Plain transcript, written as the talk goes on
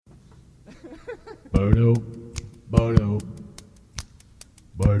Bardo, Bardo,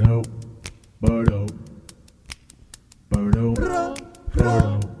 Bardo, Bardo, Bardo,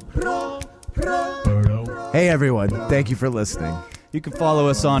 Bardo, Bardo. Hey everyone, thank you for listening. You can follow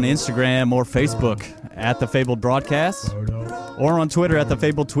us on Instagram or Facebook at The Fabled Broadcasts or on Twitter at The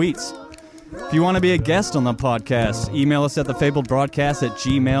Fabled Tweets. If you want to be a guest on the podcast, email us at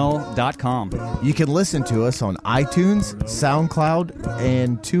thefabledbroadcast@gmail.com. You can listen to us on iTunes, SoundCloud,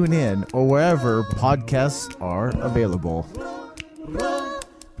 and TuneIn, or wherever podcasts are available.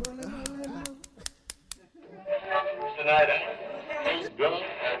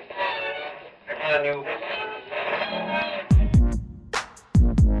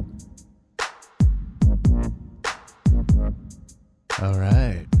 All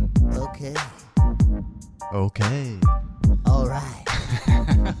right. Okay. Okay. All right.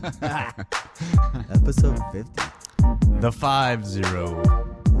 Episode 50. The 50.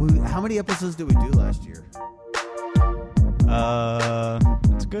 How many episodes did we do last year?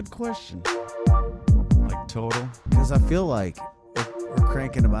 That's a good question. Like total? Because I feel like we're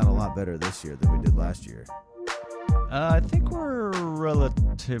cranking them out a lot better this year than we did last year. I think we're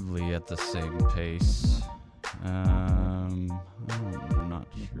relatively at the same pace. I'm not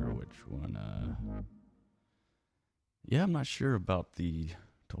sure which one. Yeah, I'm not sure about the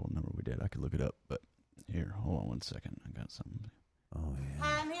total number we did. I could look it up, but here, hold on 1 second. I got something. Oh, yeah.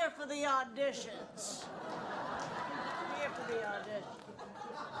 I'm here for the auditions. I'm here for the auditions.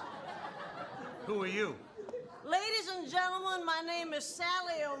 Who are you? Ladies and gentlemen, my name is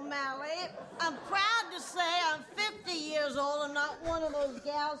Sally O'Malley. I'm proud to say I'm 50 years old. I'm not one of those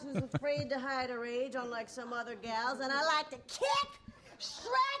gals who's afraid to hide her age, unlike some other gals. And I like to kick,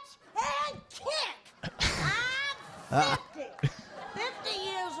 stretch, and kick. I'm 50. 50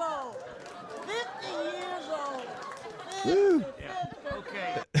 years old. 50 years old. 50, 50.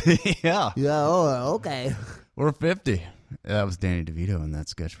 Okay. Yeah, Yeah, oh, okay. we're 50. That was Danny DeVito in that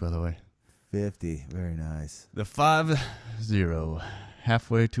sketch, by the way. 50, very nice. The 50,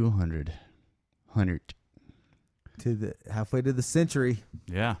 halfway to 100. 100. Halfway to the century.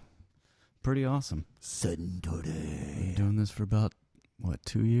 Yeah, pretty awesome. Century. Been doing this for about,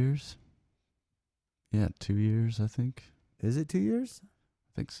 2 years? Yeah, 2 years, I think. Is it 2 years? I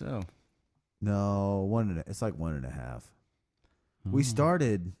think so. No, it's like 1.5. We Oh.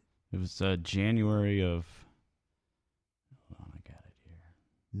 started. It was January of. Hold on, I got it here.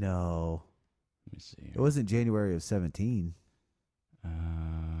 No, Let me see. it wasn't January of 17.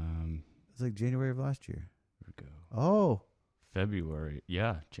 It was like January of last year. Here we go. Oh, February.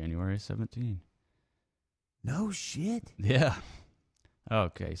 Yeah, January 17. no shit. Yeah.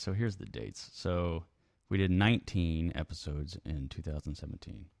 Okay, so here's the dates. So we did 19 episodes in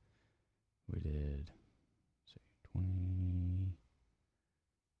 2017. We did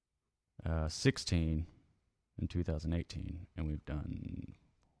 16 in 2018, and we've done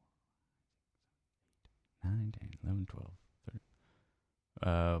 9, 10, 11, 12,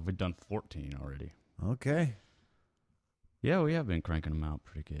 13. We've done 14 already. Okay. Yeah, we have been cranking them out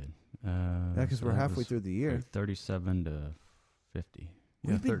pretty good. Yeah, because so we're that halfway was through the year. 37 to 50.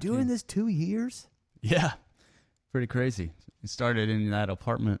 We've been 13. doing this 2 years? Yeah, pretty crazy. It started in that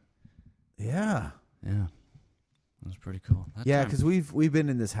apartment. Yeah. Yeah, that was pretty cool. That Yeah, time- because we've been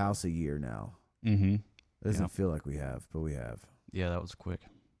in this house a year now. Mhm. It doesn't Yeah. feel like we have, but we have. Yeah, that was quick.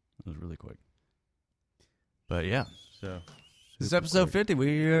 It was really quick. But yeah, so this is Super episode quick. 50.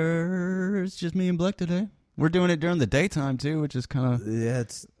 It's just me and Blake today. We're doing it during the daytime too, which is kind Yeah,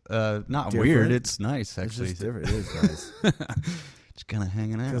 it's of not Different. weird. It's nice it's actually. just different. It is nice. Just kind of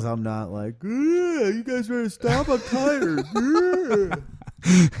hanging Because out. I'm not like, you guys ready to stop? I'm tired.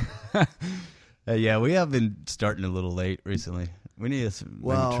 Yeah, we have been starting a little late recently. We need a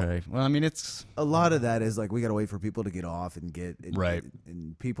Well- tray. Well, I mean, it's A lot of that is like we got to wait for people to get off and Right.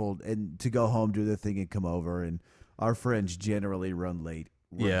 and people and to go home, do their thing, and come over. And our friends generally run late,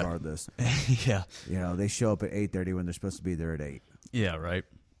 Yeah. regardless. yeah, You know, they show up at 8:30 when they're supposed to be there at 8. yeah, right.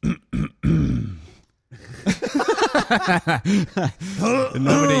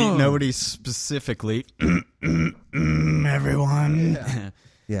 nobody specifically. Everyone.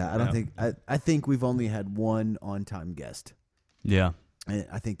 Yeah, I don't Yeah. think I think we've only had one on-time guest. Yeah. And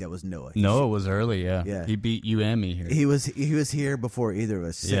I think that was Noah. Noah was early. Yeah. Yeah. He beat you and me here. He was here before either of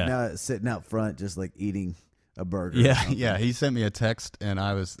us, Yeah. sitting out front, just like eating a burger. or Yeah, something. yeah. He sent me a text, and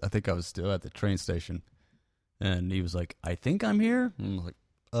I think I was still at the train station, and he was like, "I think I'm here." And I was like,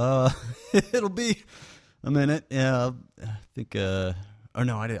 it'll be a minute. Yeah, I think. Or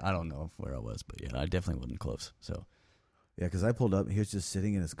no, I don't know where I was, but yeah, I definitely wasn't close. So Yeah, because I pulled up, he was just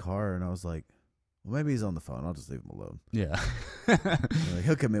sitting in his car, and I was like, Well, maybe he's on the phone. I'll just leave him alone. Yeah. Like,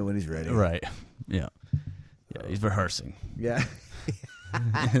 he'll come in when he's ready. Right. Yeah. Yeah, he's rehearsing Yeah.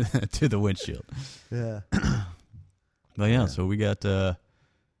 to the windshield. Yeah. But yeah, so we got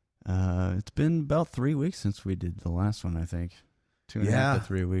it's been about 3 weeks since we did the last one, I think. 2.5 to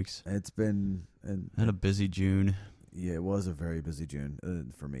 3 weeks. It's been Had a busy June. yeah, it was a very busy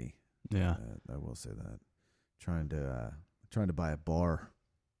June for me. Yeah. I will say that. Trying to buy a bar.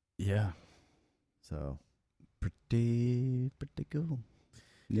 Yeah. So Pretty cool.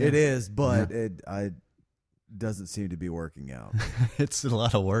 Yeah. it is, but it doesn't seem to be working out. It's a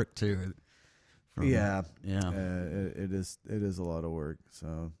lot of work too. Yeah. Yeah. It is a lot of work.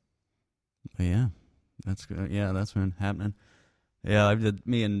 So But yeah. That's good. Yeah, that's been happening. Yeah,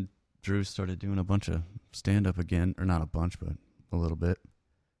 me and Drew started doing a bunch of stand up again, or not a bunch, but a little bit.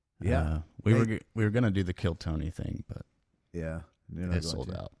 Yeah. We were going to do the Kill Tony thing, but yeah, it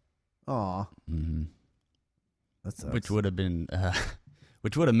sold out. Aw, Mm-hmm. that sucks. Which would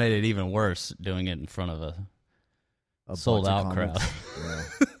have made it even worse doing it in front of A sold bunch of out crowd.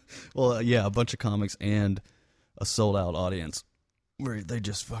 comics. Yeah. Well, yeah, a bunch of comics and a sold out audience where they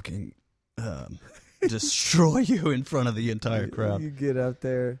just fucking destroy you in front of the entire crowd. You get up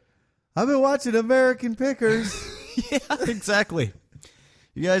there. I've been watching American Pickers. Yeah, exactly.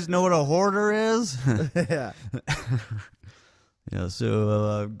 You guys know what a hoarder is? Yeah. Yeah,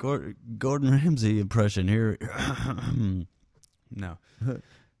 so Gordon Ramsay impression here. No.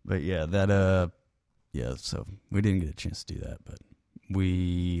 But yeah, yeah, so we didn't get a chance to do that, but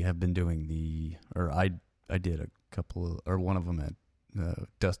we have been doing I did a couple or one of them at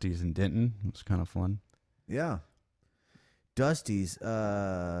Dusty's in Denton. It was kind of fun. Yeah. Dusty's,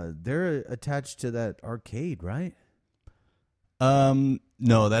 they're attached to that arcade, right?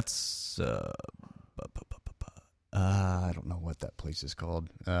 No, that's I don't know what that place is called.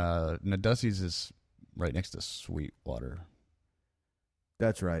 No, Dusty's is right next to Sweetwater.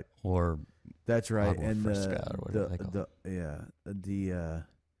 That's right. Or That's right. Agua And Fresca or whatever they call the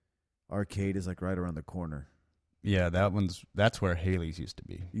arcade is like right around the corner. yeah, that's where Haley's used to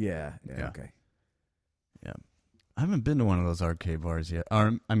be. Yeah. Yeah. Okay. Yeah. I haven't been to one of those arcade bars yet.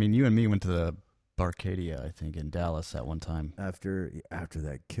 I mean, you and me went to the Barcadia, I think, in Dallas at one time. After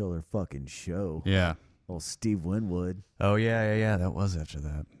that killer fucking show. Yeah. Old Steve Winwood. Oh, yeah. That was after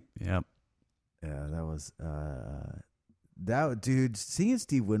that. Yep. Yeah, that was that dude. Seeing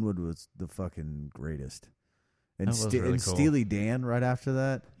Steve Winwood was the fucking greatest, and That was really cool. Steely Dan right after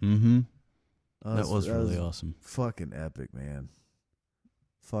that. Mm-hmm. That was really awesome. Fucking epic, man.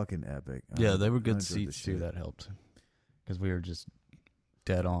 Fucking epic. Yeah, they were I good enjoyed the seats too. shit. That helped because we were just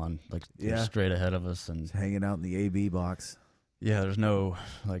dead on, like they were Yeah. straight ahead of us, and Just hanging out in the AB box. yeah, there's no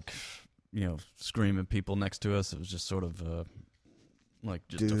like screaming people next to us. It was just sort of like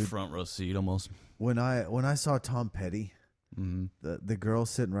just a Dude. front row seat almost. When I saw Tom Petty, Mm-hmm. the girl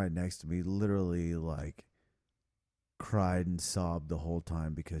sitting right next to me literally like cried and sobbed the whole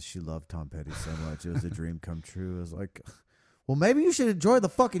time because she loved Tom Petty so much. It was a dream come true. It was like, well, maybe you should enjoy the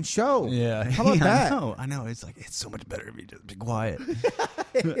fucking show. Yeah, How about that? I know. It's like it's so much better if you just be quiet.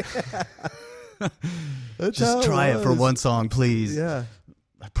 That's how Just try it for was. one song, please. Yeah.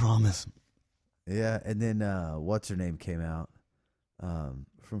 I promise. Yeah, and then what's her name came out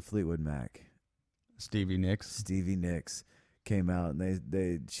from Fleetwood Mac. Stevie Nicks. Stevie Nicks came out,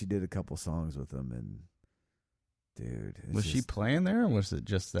 and she did a couple songs with them, and dude, it's Was she just- playing there, or was it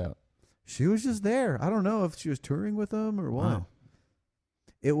just that? She was just there. I don't know if she was touring with them or what. Wow.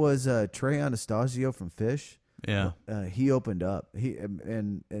 It was Trey Anastasio from Fish. Yeah. He opened up. He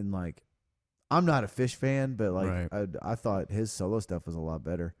and like, I'm not a Fish fan, but like Right. I thought his solo stuff was a lot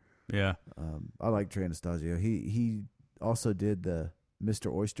better. Yeah. I like Trey Anastasio. He also did the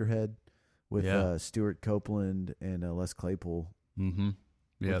Mr. Oysterhead with Yeah. Stuart Copeland and Les Claypool. Mm-hmm.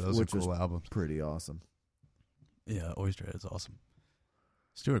 Yeah, Which- those which are cool was- albums. Pretty awesome. Yeah, Oysterhead is awesome.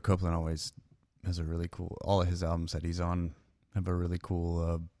 Stuart Copeland always has a really cool. All of his albums that he's on have a really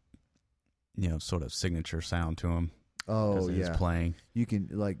cool, sort of signature sound to him. Oh He's yeah, playing. you can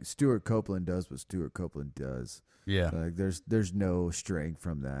like Stuart Copeland does what Stuart Copeland does. Yeah. Like there's no straying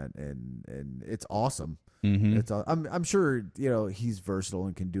from that, and it's awesome. Mm-hmm. It's I'm sure he's versatile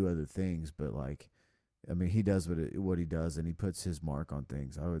and can do other things, but like, I mean, he does what he does, and he puts his mark on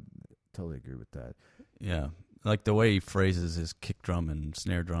things. I would totally agree with that. Yeah, like the way he phrases his kick drum and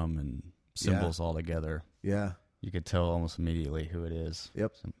snare drum and cymbals all together. Yeah. You could tell almost immediately who it is.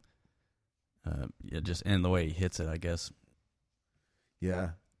 Yep. So, and the way he hits it, I guess.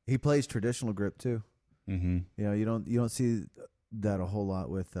 Yeah. He plays traditional grip too. Mm-hmm. You don't see that a whole lot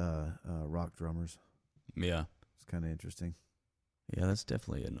with rock drummers. Yeah. It's kind of interesting. Yeah, that's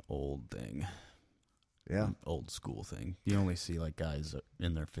definitely an old thing. Yeah. old school thing. You only see like guys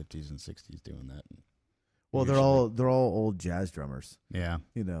in their 50s and 60s doing that. Well, Usually. they're all old jazz drummers, Yeah.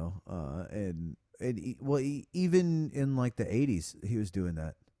 you know, even in like the 80s, he was doing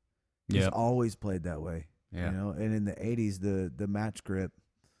that. He's Yeah. always played that way. Yeah. You know, and in the 80s, the match grip.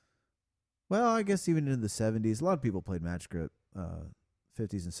 Well, I guess even in the 70s, a lot of people played match grip,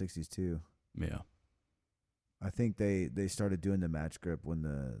 50s and 60s too. Yeah. I think they started doing the match grip when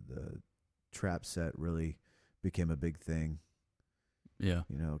the trap set really became a big thing. Yeah.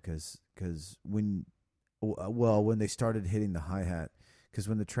 You know, because when they started hitting the hi-hat, because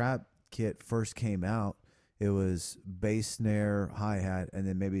when the trap kit first came out, it was bass, snare, hi-hat, and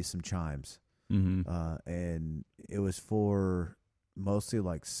then maybe some chimes. Mm-hmm. And it was for mostly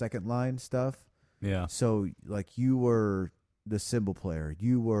like second line stuff. Yeah. So like you were the cymbal player,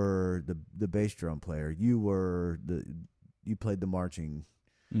 you were the bass drum player, you played the marching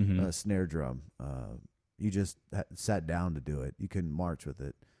Mm-hmm. snare drum. You just sat down to do it. You couldn't march with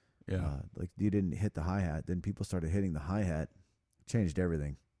it. Yeah. Like you didn't hit the hi-hat. Then people started hitting the hi-hat. Changed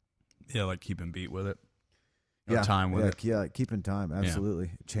everything. Yeah, like keeping beat with it. Or time with it. Yeah, keeping time.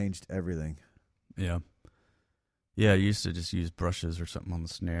 Absolutely. It changed everything. Yeah. Yeah, I used to just use brushes or something on the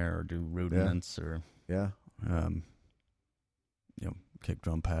snare or do rudiments or Yeah. kick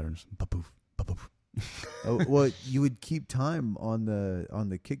drum patterns. Ba-poof, ba-poof. Oh, well, you would keep time on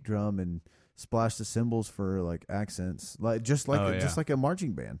the kick drum and splash the cymbals for like accents, just like a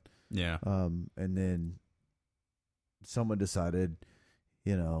marching band. Yeah. And then someone decided,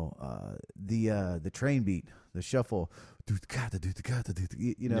 you know, the train beat, the shuffle, you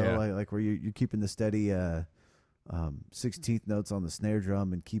know, Yeah. like where you're keeping the steady 16th notes on the snare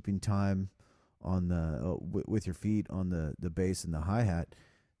drum and keeping time on the with your feet on the bass and the hi-hat.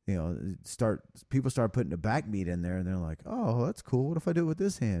 You know, people start putting the back beat in there, and they're like, "Oh, that's cool. What if I do it with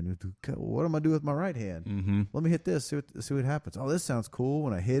this hand? What am I do with my right hand? Mm-hmm. Let me hit this. See what happens. Oh, this sounds cool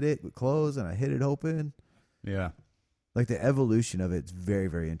when I hit it with close and I hit it open. Yeah. Like the evolution of it's very,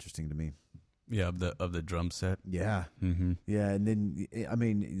 very interesting to me. Yeah, of the drum set. Yeah, Mm-hmm. yeah. And then I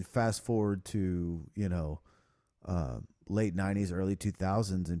mean, fast forward to late '90s, early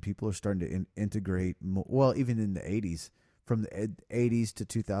 2000s, and people are starting to integrate. Well, even in the '80s. From the 80s to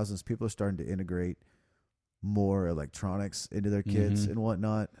 2000s, people are starting to integrate more electronics into their kits and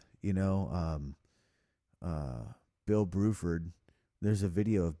whatnot. You know, Bill Bruford. There's a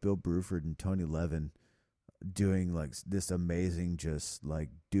video of Bill Bruford and Tony Levin doing like this amazing, just like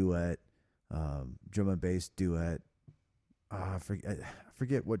duet, drum and bass duet. I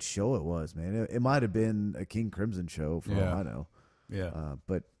forget what show it was, man. It might have been a King Crimson show, for all I know. Yeah.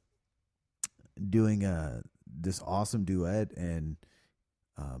 But doing this awesome duet, and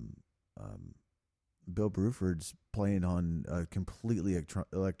Bill Bruford's playing on a completely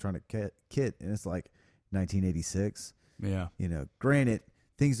electronic kit, and it's like 1986. Yeah. You know, granted,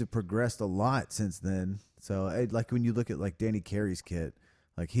 things have progressed a lot since then. So, like when you look at like Danny Carey's kit,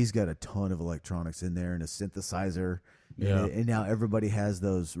 like he's got a ton of electronics in there and a synthesizer. Yeah. And now everybody has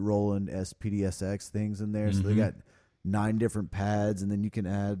those Roland PDSX things in there. So they got 9 different pads, and then you can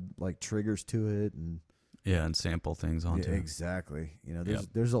add like triggers to it and sample things onto it. Exactly. You know,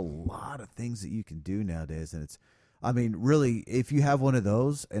 there's a lot of things that you can do nowadays, and I mean, really, if you have one of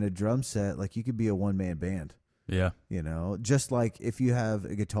those and a drum set, like you could be a one-man band. Yeah. You know, just like if you have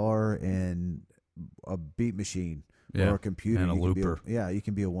a guitar and a beat machine or a computer and a you can looper. you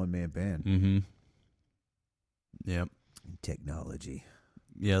can be a one-man band. Mm-hmm. Yep. Technology.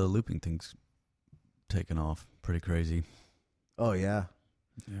 Yeah, the looping thing's taken off pretty crazy. Oh yeah.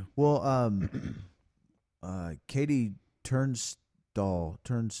 Yeah. Well, Katie Turnstile.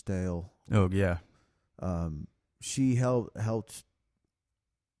 Oh yeah. She helped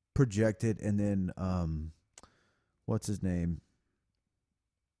project it, and then what's his name?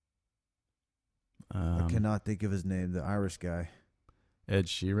 I cannot think of his name. The Irish guy, Ed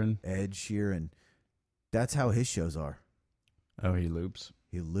Sheeran. Ed Sheeran. That's how his shows are. Oh, he loops.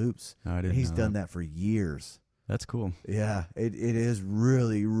 He loops. Oh, I didn't And he's know done that for years. That's cool. Yeah, it is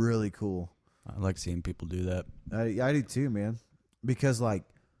really, really cool. I like seeing people do that. I do too, man. Because like,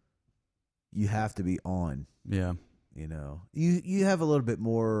 you have to be on. Yeah. You know, you have a little bit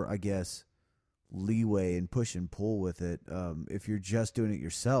more, I guess, leeway and push and pull with it if you're just doing it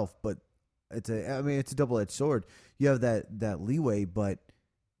yourself. But it's a double-edged sword. You have that leeway, but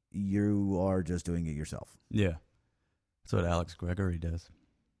you are just doing it yourself. Yeah. That's what Alex Gregory does.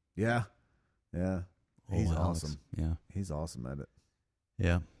 Yeah, yeah. He's Old Alex. awesome. Yeah. He's awesome at it.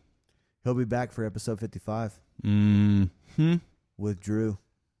 Yeah. He'll be back for episode 55 Mm-hmm. with Drew.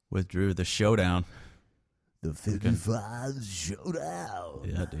 With Drew, the showdown. The 55 showdown.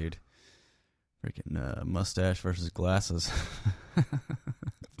 Yeah, dude. Freaking mustache versus glasses.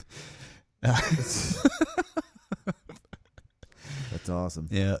 That's awesome.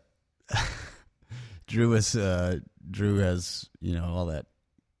 Yeah. Drew has all that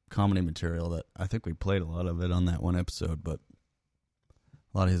comedy material that I think we played a lot of it on that one episode, but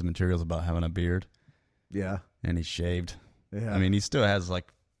a lot of his material is about having a beard. Yeah. And he's shaved. Yeah. I mean, he still has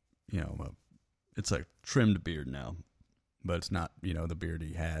it's a trimmed beard now, but it's not, the beard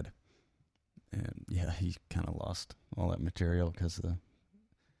he had. And yeah, he kind of lost all that material because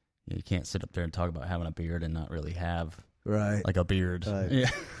you can't sit up there and talk about having a beard and not really have right. like a beard. Right.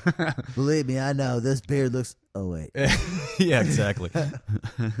 Yeah. Believe me, I know this beard looks. Oh wait. Yeah, exactly.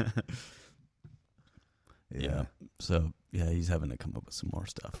 Yeah. So yeah, he's having to come up with some more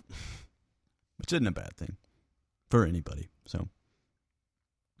stuff, which isn't a bad thing for anybody. So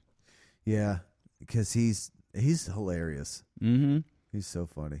Yeah, because he's hilarious. mm-hmm. He's so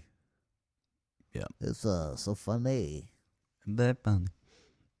funny. Yeah, it's so funny. That funny.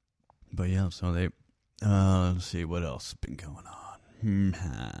 But yeah, so they let's see what else has been going on.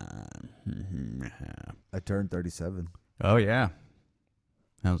 I turned 37. Oh yeah,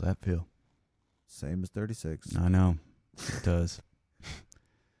 how's that feel? Same as 36. I know it does.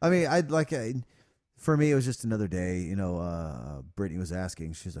 I mean, for me, it was just another day. Brittany was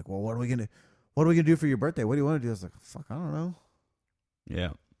asking. She's like, "Well, what are we gonna do for your birthday? What do you want to do?" I was like, "Fuck, I don't know.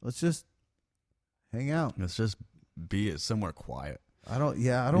 Yeah, Let's just hang out. let's just be somewhere quiet." I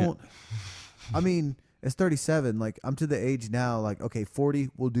don't. I mean, it's 37. Like, I'm to the age now. Like, okay, 40,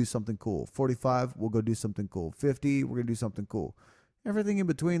 we'll do something cool. 45, we'll go do something cool. 50, we're gonna do something cool. Everything in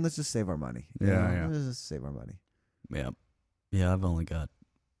between, let's just save our money. Yeah. Let's just save our money. Yeah. I've only got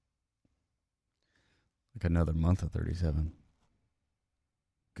like another month of 37.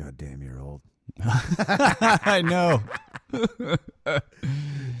 God damn, you're old. I know.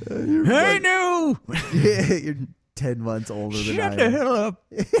 I know. Yeah, you're 10 months older than I Shut am. the hell up.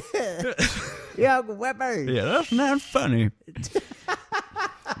 Young Whipper. Yeah, that's not funny.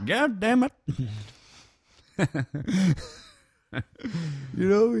 God damn it. You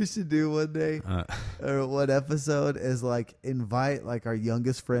know what we should do one day? Or one episode is like invite like our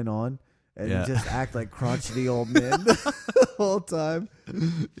youngest friend on and Yeah. just act like crotchety old men the whole time.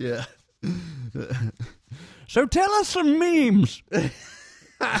 Yeah. So tell us some memes.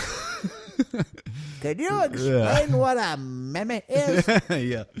 Can you explain what a meme is?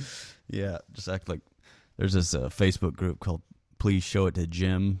 Yeah. Yeah. Just act like there's this Facebook group called Please Show It to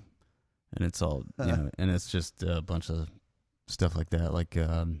Jim. And it's all, and it's just a bunch of stuff like that, like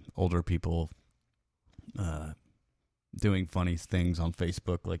older people doing funny things on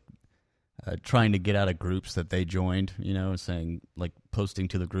Facebook, like trying to get out of groups that they joined, saying, like, posting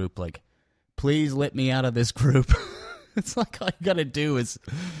to the group, like, please let me out of this group. It's like all you got to do is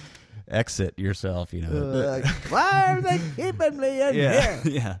exit yourself, Like, why are they keeping me in here?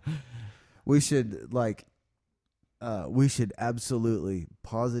 Yeah. We should absolutely,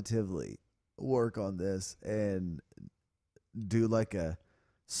 positively work on this and do like a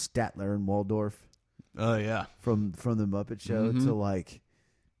Statler and Waldorf Oh, yeah. from the Muppet Show Mhm. to like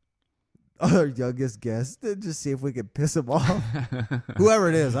our youngest guest and just see if we can piss him off. Whoever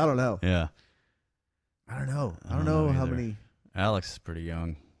it is, I don't know. Yeah. I don't know. I I don't don't know know how either. many. Alex is pretty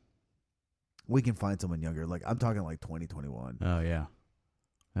young. We can find someone younger. Like, I'm talking like 2021. Oh, yeah.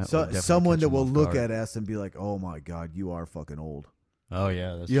 That would So definitely someone catch that him will off look guard. at us and be like, "Oh my God, you are fucking old." Oh,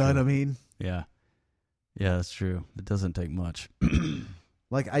 yeah. That's You know true. what I mean? Yeah. Yeah, that's true. It doesn't take much.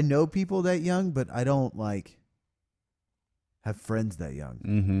 Like, I know people that young, but I don't like have friends that young.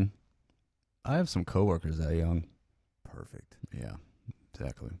 Mm-hmm. I have some coworkers that young. Perfect. Yeah,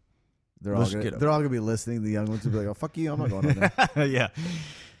 exactly. They're all Let's gonna, get 'em. they're all gonna be listening. The young ones will be like, "Oh fuck you, I'm not going on there." Yeah.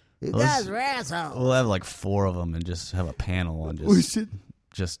 You Let's- guys are assholes. We'll have like 4 of them and just have a panel on We should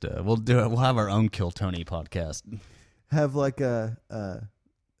we'll do it. We'll have our own Kill Tony podcast. have like a have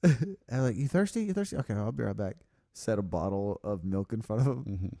like, you thirsty? You thirsty? Okay, I'll be right back. Set a bottle of milk in front of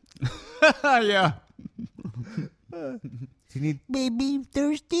them. Mm-hmm. Yeah. Do you need baby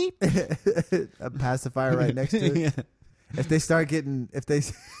thirsty? A pacifier right next to it. Yeah. If they start getting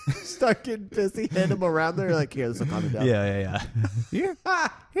pissy, hand them around there. Like, here, this will calm me down. Yeah. Here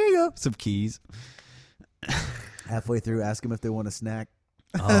you go. Some keys. Halfway through, ask them if they want a snack.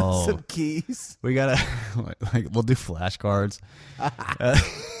 Oh, Some keys. we gotta like we'll do flashcards.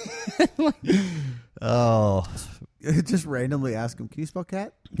 Oh Just randomly ask them, "Can you spell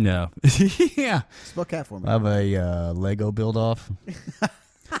cat? no. Yeah. Spell cat for me." I have a Lego build off,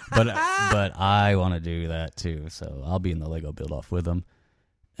 but I want to do that too. So I'll be in the Lego build off with them,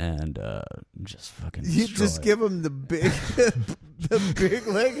 and just fucking. You destroy just it. give them the big, the big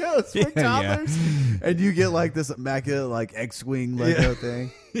Legos for Yeah, toddlers, and you get like this immaculate like X-wing Lego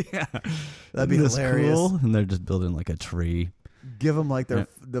thing. Yeah, That'd be Isn't this hilarious. cool? And they're just building like a tree. Give them like their Yeah.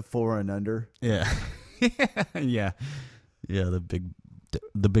 the 4 and under. Yeah, yeah, yeah.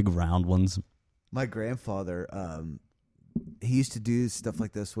 The big round ones. My grandfather, he used to do stuff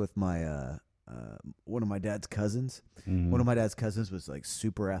like this with my one of my dad's cousins. Mm-hmm. One of my dad's cousins was like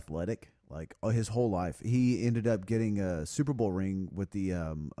super athletic, like his whole life. He ended up getting a Super Bowl ring with the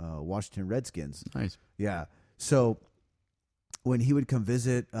Washington Redskins. Nice. Yeah. So when he would come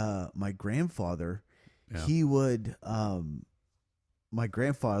visit my grandfather, Yeah. he would my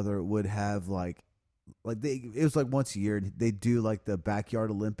grandfather would have like it was like once a year, and they do like the backyard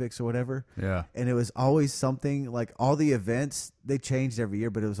Olympics or whatever. Yeah. And it was always something like all the events, they changed every year,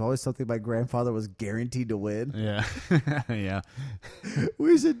 but it was always something my grandfather was guaranteed to win. Yeah. Yeah.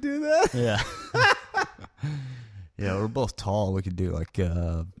 We should do that. Yeah. Yeah, we're both tall. We could do like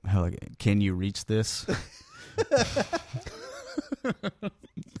can you reach this?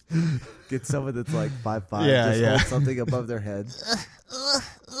 Get someone that's like 5'5", Yeah, just yeah. hold something above their head.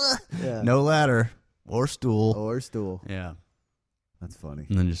 Yeah. No ladder or stool. Or stool. Yeah. That's funny.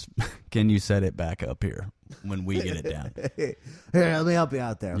 And then just can you set it back up here when we get it down? Here, let me help you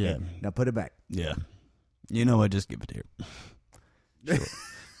out there. Okay? Yeah. Now put it back. Yeah. You know what? Just give it here.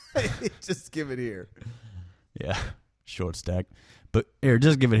 Just give it here. Yeah. Short stack. But here,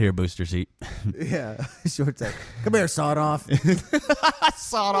 just give it here, booster seat. Yeah. Short stack. Come here, sawed off.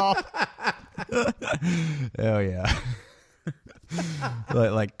 Sawed off. Oh yeah.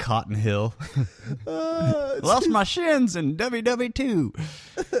 like Cotton Hill. Lost my shins in WW2.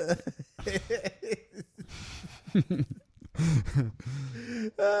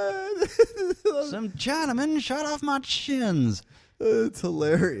 Some Chinaman shot off my shins. It's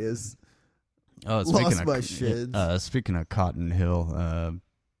hilarious. Oh, Lost my shins. Speaking of Cotton Hill,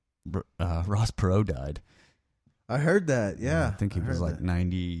 Ross Perot died. I heard that. Yeah. I think he was heard like that.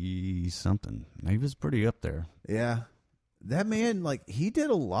 90 something. He was pretty up there. Yeah. That man, like, he did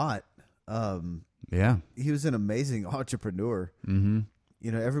a lot. Yeah. He was an amazing entrepreneur. Mm-hmm.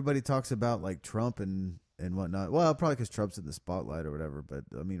 You know, everybody talks about like Trump and whatnot. Well, probably because Trump's in the spotlight or whatever. But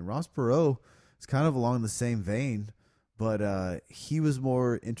I mean, Ross Perot is kind of along the same vein, but he was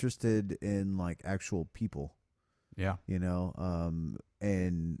more interested in like actual people. Yeah. You know,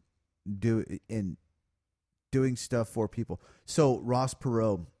 and doing stuff for people. So Ross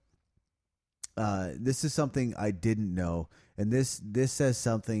Perot, this is something I didn't know, and this says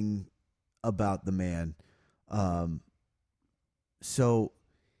something about the man. So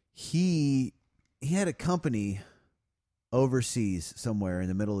he had a company overseas somewhere in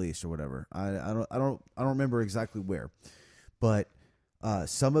the Middle East or whatever. I don't remember exactly where, but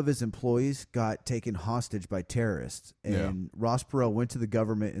some of his employees got taken hostage by terrorists, and Ross Perot went to the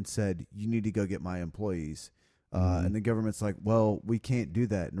government and said, "You need to go get my employees." And the government's like, "Well, we can't do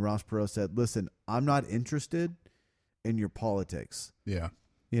that." And Ross Perot said, "Listen, I'm not interested in your politics. Yeah.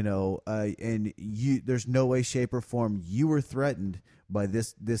 You know, and there's no way, shape, or form you were threatened by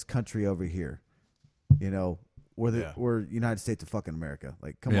this country over here. You know, we're United States of fucking America.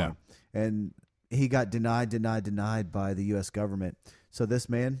 Like, come on." And he got denied by the U.S. government. So this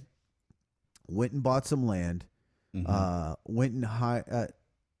man went and bought some land. Went and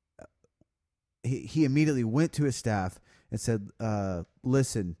he immediately went to his staff and said,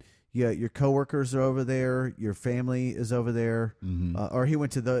 "Listen, yeah, your coworkers are over there. Your family is over there." Or he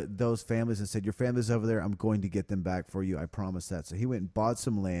went to those families and said, "Your family's over there. I'm going to get them back for you. I promise that." So he went and bought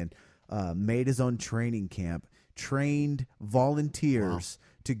some land, made his own training camp, trained volunteers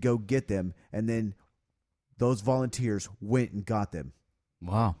to go get them, and then those volunteers went and got them.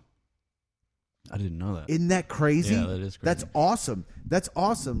 Wow. I didn't know that. Isn't that crazy? Yeah, that is crazy. That's awesome. That's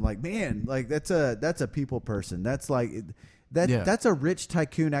awesome. Like, man, like that's a people person. That's like that's a rich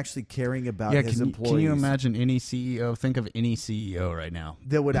tycoon actually caring about his employees. Can you imagine any CEO? Think of any CEO right now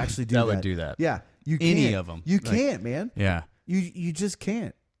that would actually do that? would do that. Yeah, you Any can't. of 'em. You Like- can't, man. Yeah. You just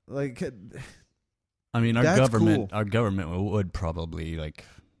can't. Like, I mean, That's our cool. government would probably like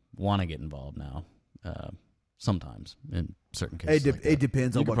want to get involved now. Sometimes in certain cases, it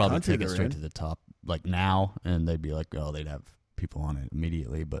depends you on could what probably country take it they're straight in. to the top, like now, and they'd be like, oh, they'd have people on it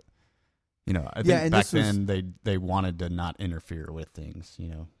immediately. But you know, I think and back this was- then they wanted to not interfere with things. You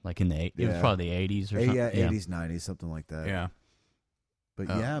know, like in the it was Yeah. probably the 80s or something. Yeah, 80s, 90s, something like that. Yeah. But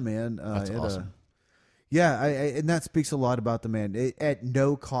Oh, yeah, man, that's awesome. Yeah, and that speaks a lot about the man. At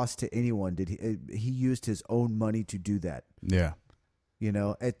no cost to anyone did he used his own money to do that. Yeah. You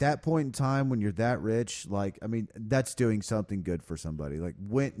know, at that point in time when you're that rich, like, I mean, that's doing something good for somebody. Like,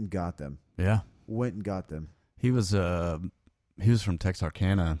 went and got them. Yeah. Went and got them. He was from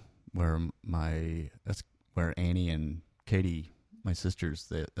Texarkana, that's where Annie and Katie, my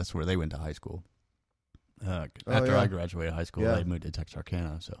sisters, that's where they went to high school. After I graduated high school, I moved to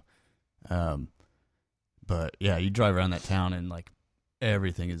Texarkana. So, but yeah, you drive around that town and like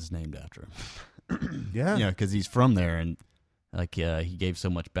everything is named after him. Yeah. Yeah, because he's from there, and like he gave so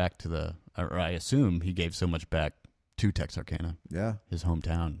much back to or I assume he gave so much back to Texarkana, Yeah. his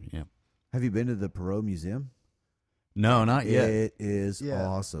hometown. Yeah. Have you been to the Perot Museum? No, not yet. It is Yeah.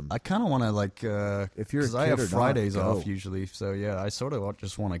 awesome. I kind of want to like If you're a because I kid have or not, Fridays go. off usually, so yeah, I sort of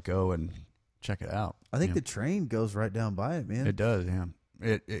just want to go and check it out. I think Yeah. the train goes right down by it, man. It does, yeah.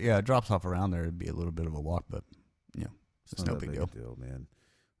 It drops off around there. It'd be a little bit of a walk, but yeah, it's no not big that deal. man.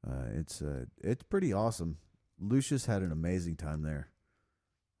 It's pretty awesome. Lucius had an amazing time there.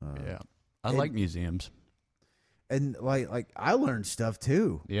 Yeah, I and- like museums. And like I learned stuff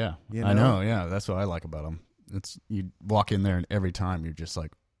too. Yeah, You I know? know. Yeah, that's what I like about them. It's you walk in there and every time you're just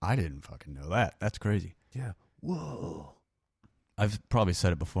like, I didn't fucking know that. That's crazy. Yeah. Whoa. I've probably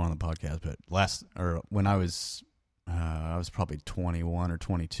said it before on the podcast, but when I was probably 21 or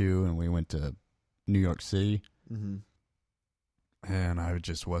 22, and we went to New York City, Mm-hmm. and I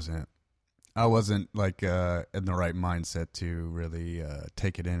just wasn't like in the right mindset to really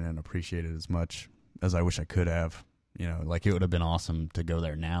take it in and appreciate it as much as I wish I could have. You know, like it would have been awesome to go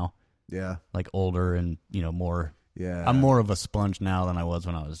there now, Yeah. like older and more. Yeah. I'm more of a sponge now than I was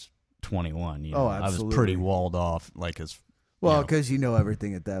when I was 21. You know? Oh, I was absolutely. pretty walled off, like as Well, you know. because you know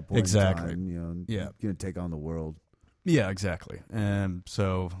everything at that point. Exactly. In time, you know, Yeah. you're gonna take on the world. Yeah, exactly. And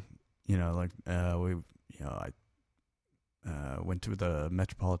so, I went to the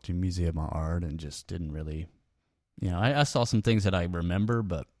Metropolitan Museum of Art and just didn't really, I saw some things that I remember,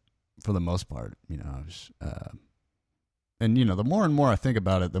 but for the most part, I was, and the more and more I think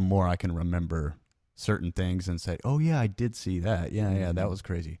about it, the more I can remember certain things and say, oh yeah, I did see that. Yeah, that was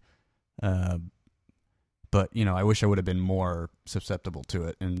crazy. But, I wish I would have been more susceptible to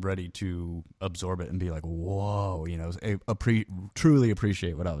it and ready to absorb it and be like, whoa, truly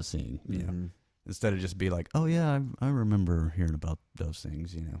appreciate what I was seeing, Mhm. instead of just be like, oh, yeah, I remember hearing about those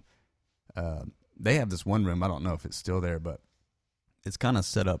things, They have this one room, I don't know if it's still there, but it's kind of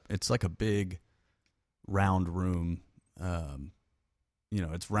set up. It's like a big round room.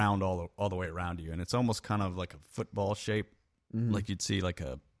 It's round all the way around you, and it's almost kind of like a football shape, Mhm. like you'd see like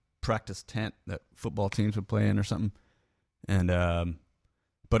a practice tent that football teams would play in or something. And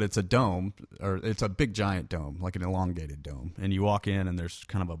but it's a dome, or it's a big giant dome, like an elongated dome. And you walk in and there's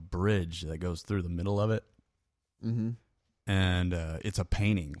kind of a bridge that goes through the middle of it. Mhm. And it's a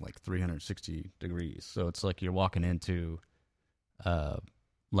painting, like 360 degrees. So it's like you're walking into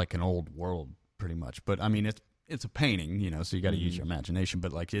like an old world pretty much. But I mean it's a painting, so you got to use your imagination,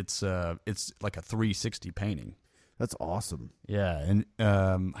 but like it's like a 360 painting. That's awesome. Yeah, and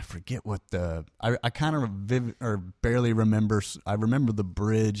I forget what I kind of barely remember. I remember the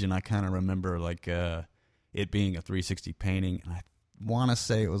bridge, and I kind of remember like it being a 360 painting. And I want to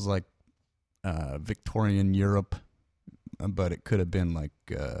say it was like Victorian Europe, but it could have been like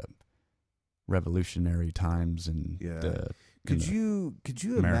revolutionary times and Yeah. Could you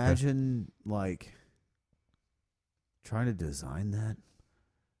America. imagine like trying to design that?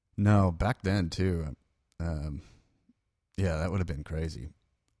 No, back then too. Yeah, that would have been crazy.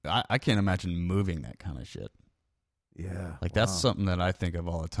 I can't imagine moving that kind of shit. Yeah. Like that's wow. something that I think of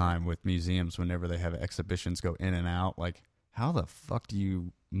all the time with museums whenever they have exhibitions go in and out. Like, how the fuck do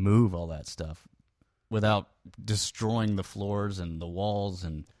you move all that stuff without destroying the floors and the walls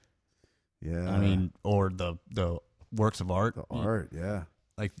and Yeah. I mean, or the works of art? the art, yeah.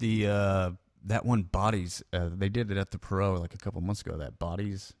 Like that one Bodies, they did it at the Perot like a couple months ago. That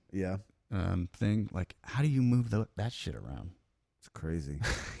Bodies Yeah. thing. Like, how do you move that shit around? It's crazy.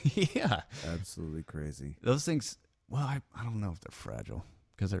 Yeah, Absolutely crazy. those things. Well, I don't know if they're fragile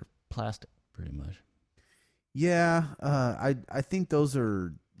because they're plastic, pretty much. Yeah, I think those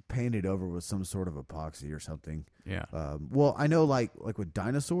are painted over with some sort of epoxy or something. Yeah. Well, I know like with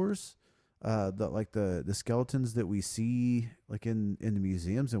dinosaurs, the skeletons that we see like in the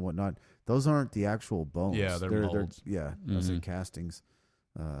museums and whatnot, those aren't the actual bones. Yeah, they're molds. yeah, those are Mhm. castings.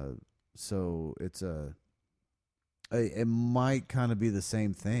 So it's it might kind of be the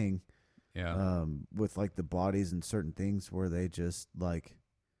same thing. Yeah. With like the bodies and certain things where they just like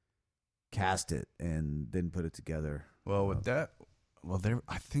cast it and then put it together. Well, with that,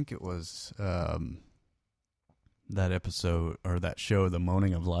 I think it was that episode or that show, The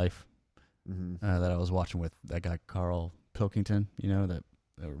Moaning of Life, Mm-hmm. that I was watching with that guy Carl Pilkington, you know, that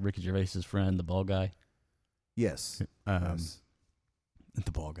Ricky Gervais's friend, the bald guy. Yes.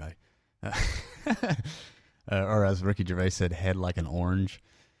 The bald guy. Or as Ricky Gervais said, head like an orange.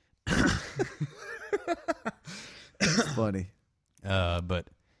 It's funny. But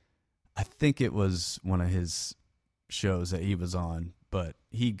I think it was one of his shows that he was on, but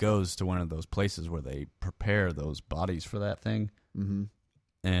he goes to one of those places where they prepare those bodies for that thing. Mm-hmm.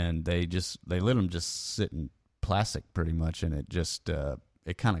 And they let them just sit in plastic pretty much, and it just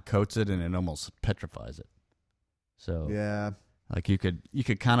it kind of coats it, and it almost petrifies it. So Yeah. like you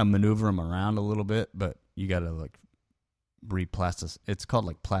could kind of maneuver them around a little bit, but you got to like replastic. It's called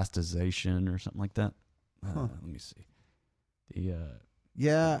like plasticization or something like that. Huh. Let me see. The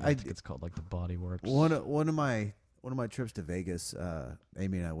Yeah, I think it's called like the Body Works. one of my trips to Vegas,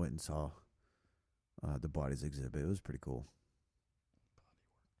 Amy and I went and saw the Bodies exhibit. It was pretty cool.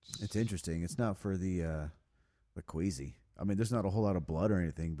 It's interesting. It's not for the queasy. I mean, there's not a whole lot of blood or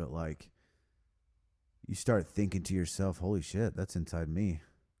anything, but like you start thinking to yourself, "Holy shit, that's inside me."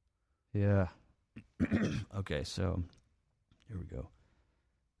 Yeah. Okay, so here we go.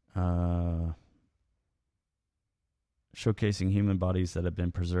 Showcasing human bodies that have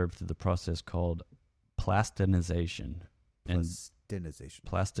been preserved through the process called plastinization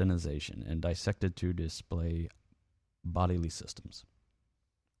Plastinization. and dissected to display bodily systems.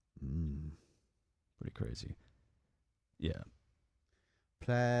 Mm. Pretty crazy. Yeah.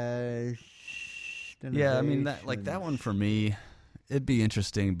 Plastinization. Yeah, I mean that one for me, it'd be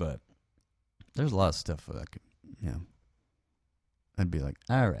interesting, but there's a lot of stuff that could, I'd be like,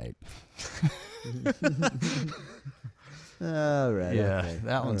 all right. All right. Yeah, okay.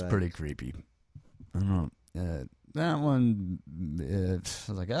 that All one's right. pretty creepy. I don't know. That one, I was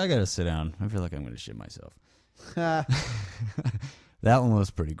like, I gotta sit down. I feel like I'm gonna shit myself. That one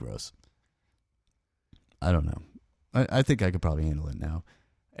was pretty gross. I don't know. I think I could probably handle it now.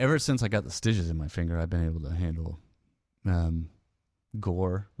 Ever since I got the stitches in my finger, I've been able to handle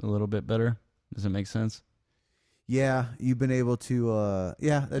gore a little bit better. Does it make sense? Yeah, you've been able to.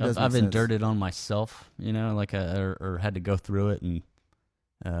 Yeah, that does. I've make sense. endured it on myself, like or had to go through it and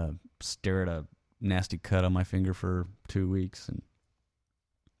stare at a nasty cut on my finger for 2 weeks, and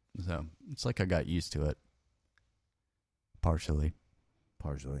so it's like I got used to it. Partially.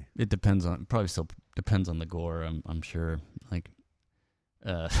 It depends on probably still depends on the gore. I'm sure. Like,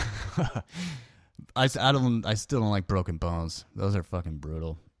 I still don't like broken bones. Those are fucking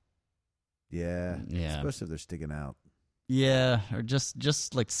brutal. Yeah. Yeah. Especially if they're sticking out. Yeah, or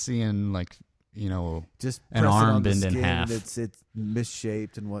just like seeing like Just an press it arm on the bend in skin half. and it's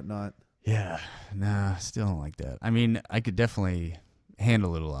misshaped and whatnot. Yeah, nah, still don't like that. I mean, I could definitely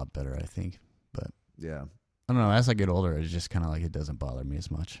handle it a lot better, I think. But Yeah. I don't know. As I get older, it's just kind of like it doesn't bother me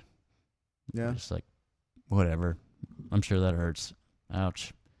as much. Yeah. Just like, whatever. I'm sure that hurts.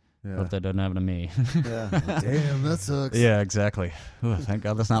 Ouch. Yeah. Hope that doesn't happen to me. Yeah. Damn, that sucks. Yeah, exactly. Ooh, thank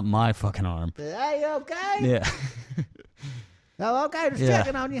God that's not my fucking arm. Are you okay? Yeah. Oh, okay. Just Yeah.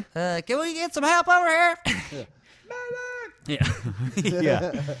 checking on you. Can we get some help over here? Yeah.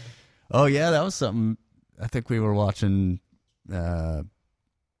 Yeah. Oh, yeah, that was something. I think we were watching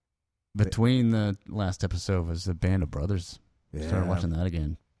between the last episode was the Band of Brothers. Yeah. Started watching that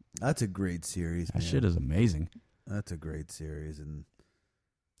again. That's a great series, That man. shit is amazing. That's a great series, and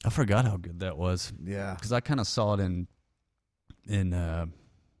I forgot how good that was yeah, because I kind of saw it in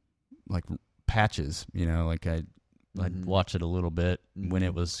like patches. Like I'd Mhm. watch it a little bit when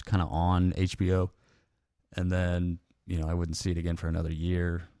it Mhm. was kind of on HBO, and then I wouldn't see it again for another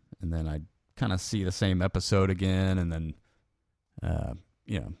year, and then I'd kind of see the same episode again, and then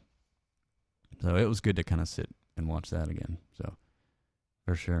so it was good to kind of sit and watch that again. So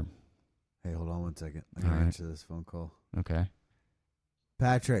for sure. Hey, hold on one second. I All gotta right. answer this phone call. Okay.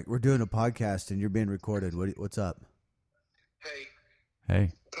 Patrick, we're doing a podcast and you're being recorded. What's up? Hey,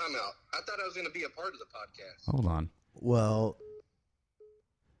 Hey, time out. I thought I was going to be a part of the podcast. hold on. Well,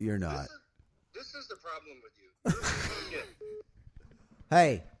 you're not. This is the problem with you. You're a piece of shit.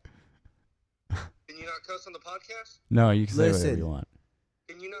 Hey, Can you not cuss on the podcast? No, you can say whatever Listen. you want.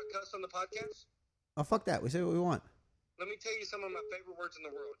 Can you not cuss on the podcast? oh fuck that. We say what we want. Let me tell you some of my favorite words in the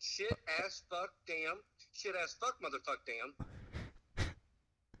world. Shit, ass, fuck, damn. Shit, ass, fuck, motherfuck, damn.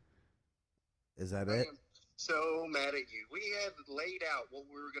 Is that I it? am so mad at you. We had laid out what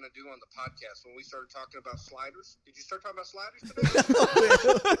we were going to do on the podcast when we started talking about sliders. Did you start talking about sliders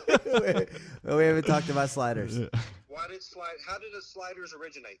today? We haven't talked about sliders. How did the sliders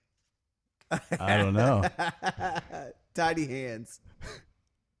originate? I don't know. Tiny hands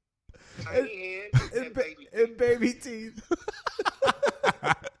Tiny hands and baby and feet. baby teeth.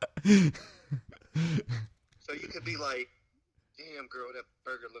 So you could be like, Damn, girl, that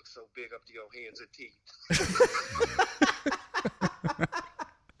burger looks so big up to your hands and teeth.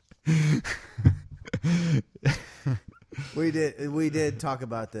 We did talk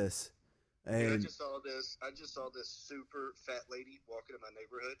about this. And I And just saw this super fat lady walking in my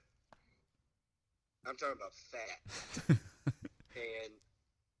neighborhood. I'm talking about fat. And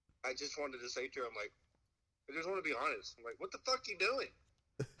I just wanted to say to her, I'm like, I just want to be honest. I'm like, what the fuck you doing?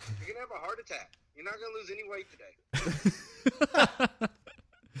 You're going to have a heart attack. You're not going to lose any weight today.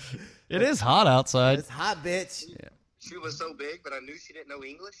 It is hot outside. it's hot, bitch. She was so big, but I knew she didn't know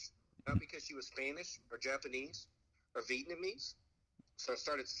English. Not because she was Spanish or Japanese or Vietnamese. So I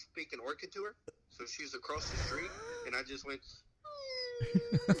started speaking Orca to her. So she's across the street, and I just went...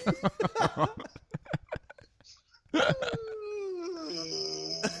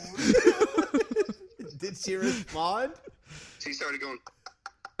 Did she respond? She started going...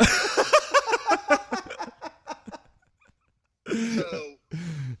 So,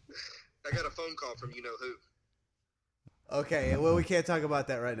 I got a phone call from you-know-who. Okay, well, we can't talk about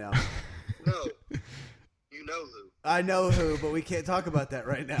that right now. No, you-know-who. I know who, but we can't talk about that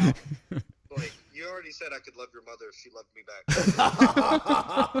right now. Like, you already said I could love your mother if she loved me back.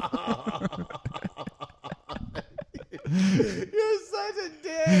 You're such a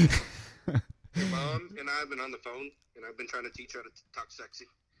dick. Your mom and I have been on the phone, and I've been trying to teach her to talk sexy.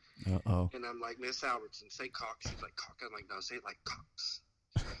 Uh-oh. And I'm like, Miss Albertson, say cock. She's like, cock. I'm like, no, say it like cocks.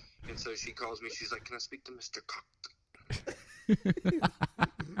 And so she calls me. She's like, can I speak to Mr. Cock?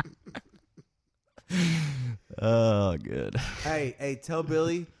 Oh, good. Hey, tell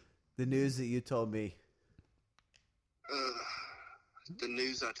Billy the news that you told me. The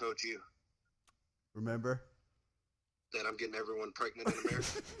news I told you Remember? that I'm getting everyone pregnant in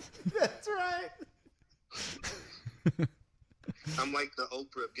America. That's right. I'm like the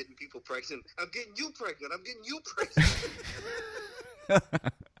Oprah of getting people pregnant. I'm getting you pregnant. I'm getting you pregnant.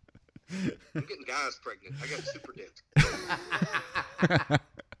 I'm getting guys pregnant. I got a super dick.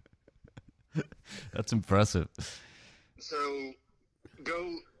 That's impressive. So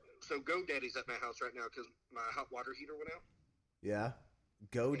GoDaddy's at my house right now because my hot water heater went out. Yeah.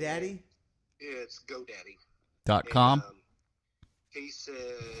 GoDaddy? Yeah, it's GoDaddy. .com. And, he said,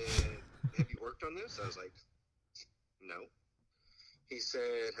 have you worked on this? I was like, no. He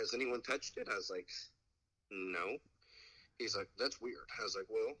said, has anyone touched it? I was like, no. He's like, that's weird. I was like,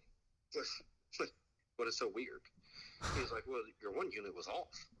 well, what is so weird? He's like, well, your one unit was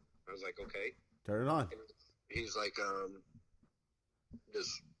off. I was like, okay. Turn it on. And he's like,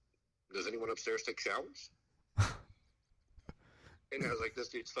 does anyone upstairs take showers? And I was like, this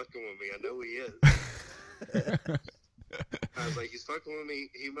dude's fucking with me. I know he is. I was like, he's fucking with me.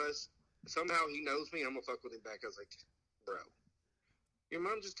 He must, somehow he knows me. I'm going to fuck with him back. I was like, bro, your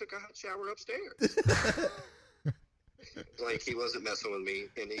mom just took a hot shower upstairs. Like, he wasn't messing with me,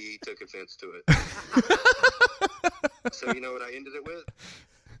 and he took offense to it. So, you know what I ended it with?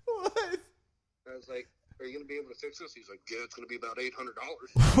 What? I was like, are you going to be able to fix this? He's like, yeah, it's going to be about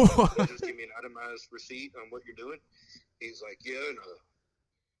 $800. Just give me an itemized receipt on what you're doing. He's like, yeah, and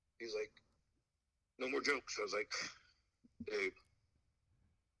he's like, no more jokes. I was like, dude,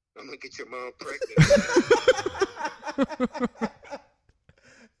 I'm going to get your mom pregnant.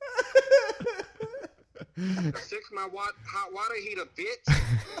 Fix my hot water heater, bitch.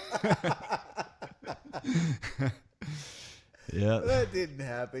 Yeah. That didn't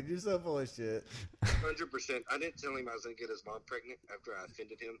happen. You're so full of shit. 100%. I didn't tell him I was going to get his mom pregnant after I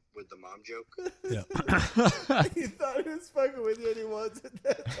offended him with the mom joke. Yeah. He thought he was fucking with you and he wasn't.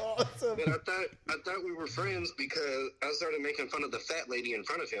 That's awesome. But I thought we were friends because I started making fun of the fat lady in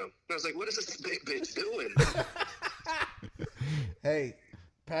front of him. And I was like, what is this big bitch doing? Hey,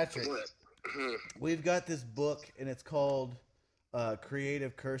 Patrick, What? we've got this book and it's called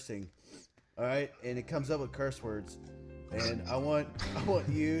Creative Cursing. All right? And it comes up with curse words. And I want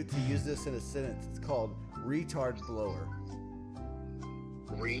you to use this in a sentence. It's called retard blower.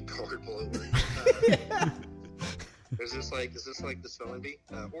 Retard blower. Is this like the spelling bee?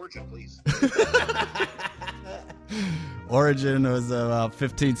 Origin, please. Origin was about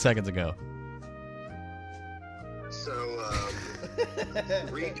 15 seconds ago. So,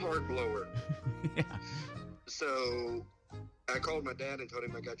 retard blower. Yeah. So, I called my dad and told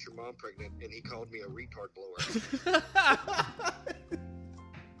him I got your mom pregnant, and he called me a retard blower.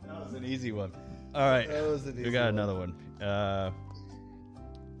 That was an easy one. All right. That was an We easy got one. another one.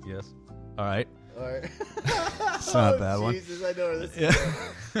 Yes. All right. All right. It's not a bad one. Jesus, I know where this is Yeah.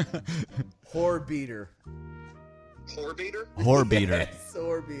 going. Whore beater. Whore beater? Whore beater. Yes,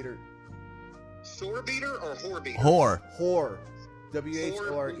 whore beater. Sore beater or whore beater? Whore. Whore.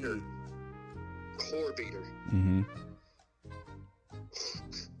 W-H-O-R-E. Whore beater. Mm-hmm.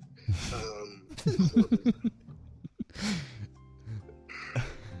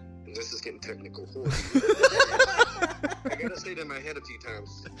 This is getting technical. I gotta say it in my head a few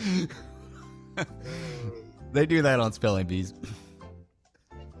times. They do that on spelling bees.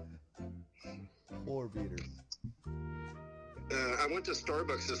 Four beaters. I went to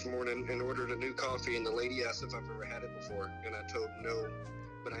Starbucks this morning and ordered a new coffee, and the lady asked if I've ever had it before, and I told no,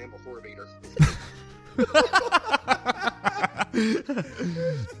 but I am a whore beater.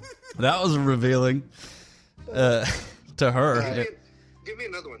 That was revealing to her. Give me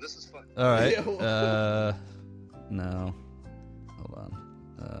another one. This is fun. All right. No. Hold on.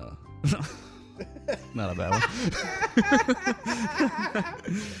 Not a bad one.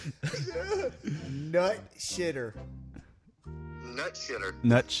 Nut shitter. Nut shitter.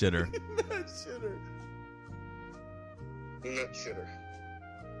 Nut shitter. Nut shitter. Nut shitter.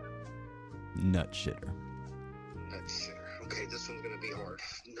 Nut shitter. Nut shitter. Okay, this one's gonna be hard.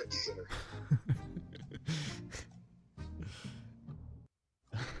 Nut shitter.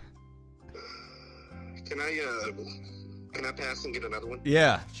 Can I pass and get another one?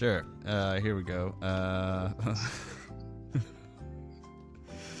 Yeah, sure. Here we go.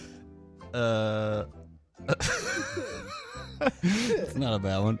 It's not a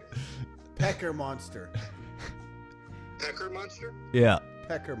bad one. Pecker monster. Pecker monster? Yeah.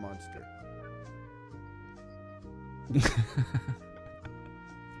 Pecker monster.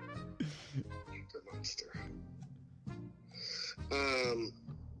 Pecker monster.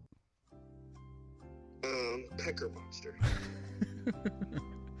 Pecker monster.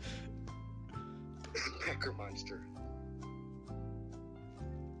 Pecker monster.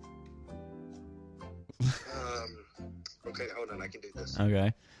 Okay, hold on, I can do this.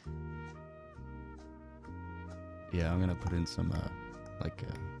 Okay. Yeah, I'm gonna put in some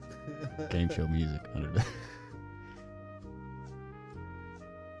game show music under that.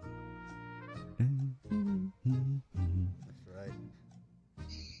 That's right.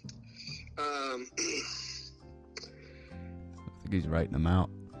 I think he's writing them out.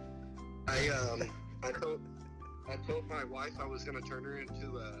 I told my wife I was gonna turn her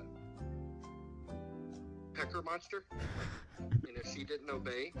into a pecker monster, and if she didn't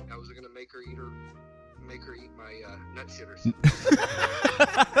obey, I was gonna make her eat my nut shitters.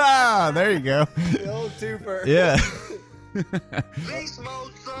 There you go. The old twofer. Yeah. Beast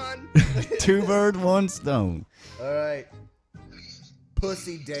mode, son. Two birds, one stone. All right.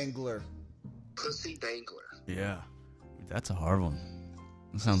 Pussy dangler. Pussy dangler. Yeah. That's a hard one.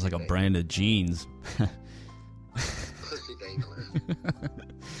 That sounds like a brand of jeans. Pussy dangler.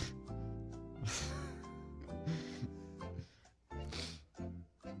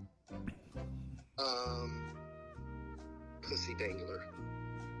 Pussy dangler.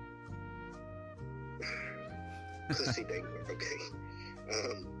 Pussy dangler. Okay.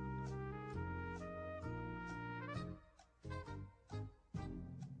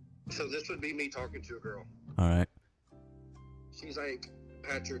 So this would be me talking to a girl. All right. She's like,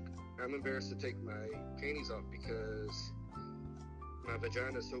 Patrick, I'm embarrassed to take my panties off because my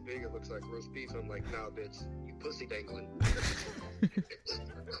vagina is so big it looks like roast beef. I'm like, nah, bitch, you pussy dangling.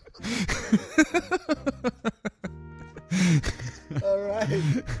 All right.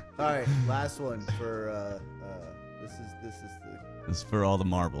 Last one for this This is for all the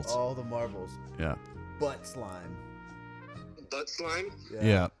marbles. all the marbles. Yeah. Butt slime. Butt slime?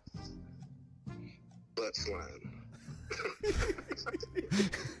 Yeah. Butt slime.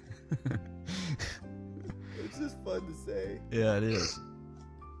 It's just fun to say. Yeah, it is.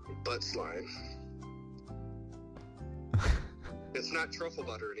 Butt slime. It's not truffle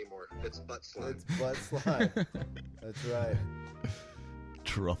butter anymore. It's butt slime. It's butt slime. That's right.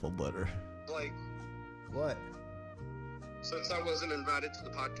 Truffle butter. Like, What? since I wasn't invited to the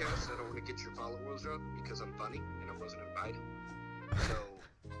podcast, I don't want to get your followers up because I'm funny and I wasn't invited. So,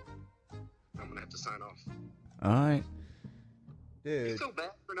 I'm going to have to sign off. All right. You Dude, feel bad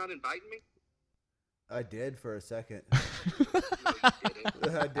for not inviting me? I did for a second. No, you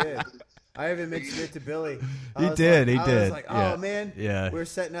didn't. I did. I even mentioned it to Billy. I He was did, like- he I did. was like, oh, Yeah. man. Yeah. We were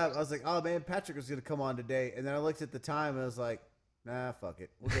setting up. I was like, oh, man, Patrick was going to come on today. And then I looked at the time and I was like, nah, fuck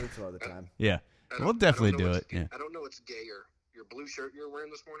it. We'll get it some other time. Yeah. I don't- We'll definitely I don't know do what's it. Yeah. I don't know what's gayer, your blue shirt you're wearing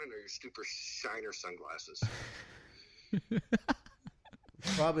this morning or your super shiner sunglasses.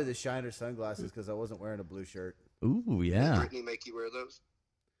 Probably the Shiner sunglasses because I wasn't wearing a blue shirt. Ooh, Did yeah. Brittany make you wear those?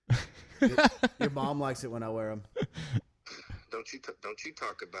 Your mom likes it when I wear them. Don't you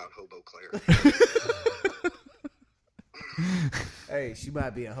talk about Hobo Claire. Hey, she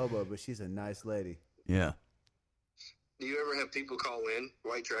might be a hobo, but she's a nice lady. Yeah. Do you ever have people call in,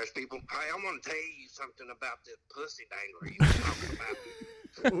 white trash people? Hey, I'm going to tell you something about this pussy dangler you were talking about.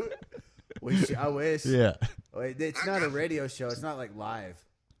 I wish. Yeah. Wait, it's not a radio show. It's not like live.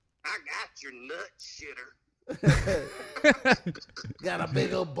 I got your nut shitter. Got a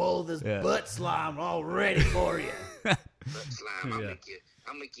big old bowl of this Yeah. butt slime all ready for you. Butt slime. I'll Yeah.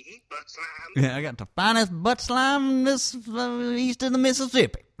 make you eat butt slime. Yeah, I got the finest butt slime in this east of the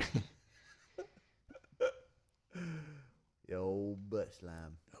Mississippi. Yo, butt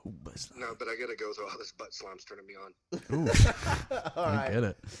slime. Oh, butt slime. No, but I got to go through all this butt slime's turning me on. Ooh, All I right. get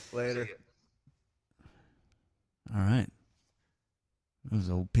it. Later. See ya. All right. That was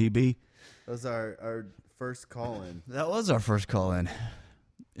old PB. That was our first call in. That was our first call in.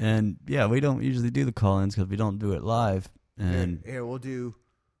 And yeah, we don't usually do the call ins because we don't do it live. And Here, we'll do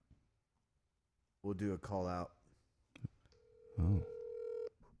a call out. oh,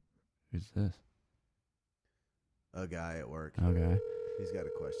 who's this? A guy at work. Okay. He's got a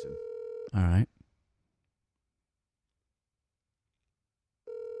question. All right.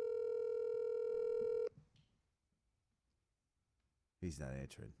 He's not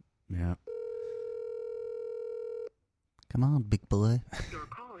answering. Yeah. Come on, big boy. Your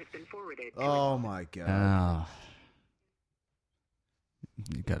call has been forwarded. Oh my god. Ah.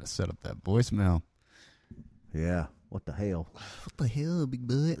 You got to set up that voicemail. Yeah. What the hell? What the hell, big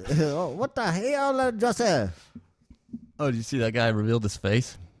boy? What the hell, Joseph? Oh, did you see that guy revealed his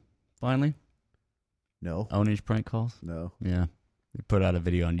face? Finally? No. Ownish prank calls? No. Yeah. He put out a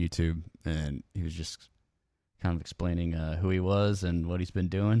video on YouTube, and he was just kind of explaining who he was and what he's been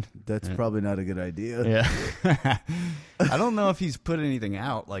doing. That's Yeah. probably not a good idea. Yeah. I don't know if he's put anything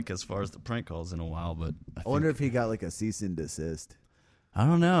out, like, as far as the prank calls in a while, but I wonder if he got like a cease and desist. I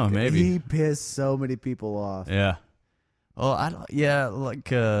don't know, maybe. He pissed so many people off. Yeah. Oh, I don't, yeah, like,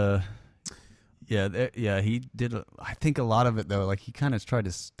 yeah, he did. I think a lot of it though, like he kind of tried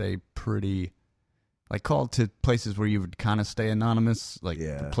to stay pretty, like called to places where you would kind of stay anonymous, like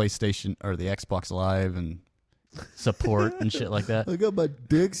Yeah. the PlayStation or the Xbox Live and support and shit like that. I got my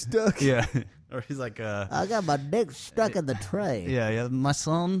dick stuck. Yeah, or he's like, I got my dick stuck in the tray. yeah, my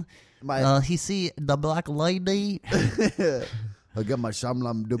son, My he see the black lady. I got my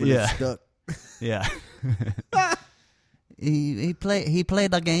shamlam doobly Yeah. stuck. Yeah. He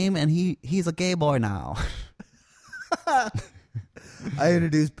played the game and he's a gay boy now. I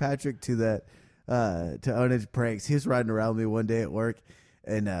introduced Patrick to that to Ownage Pranks. He was riding around with me one day at work,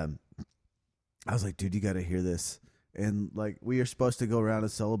 and I was like, "Dude, you got to hear this." And like, we are supposed to go around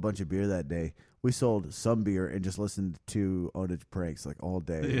and sell a bunch of beer that day. We sold some beer and just listened to Ownage Pranks like all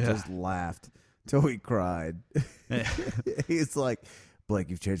day. And Yeah. just laughed till we cried. He's like, "Blake,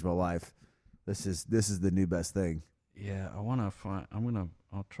 you've changed my life. This is the new best thing." Yeah, I want to find.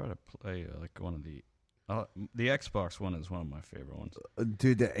 I'll try to play like one of the Xbox one is one of my favorite ones.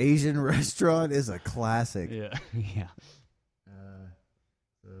 Dude, the Asian restaurant is a classic. Yeah, yeah.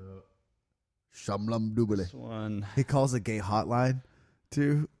 Shamlam doobly. This one. He calls a gay hotline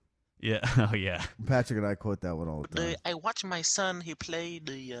too. Yeah. Oh yeah. Patrick and I quote that one all the time. I watched my son. He played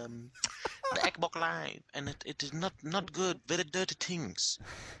the Xbox Live, and it is not good. Very dirty things.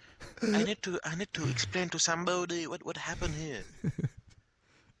 I need to explain to somebody what happened here.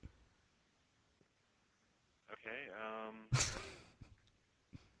 Okay,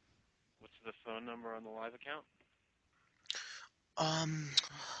 what's the phone number on the live account?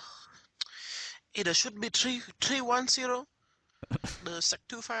 It should be 310 the sec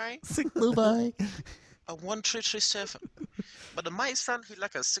 25 Sick Dubai. 1337. But my son, he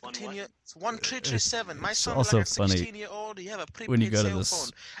like a 16 what? year 1337. My son also like a funny 16-year-old. He have a prepaid when you go to cell this, phone.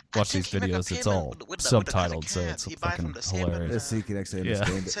 watch I these think he make a videos, it's payment all with the subtitled, so credit it's card he buy fucking from the hilarious. Let's see if you can actually Yeah.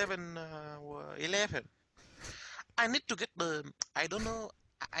 understand it. 7-11. I need to get I don't know.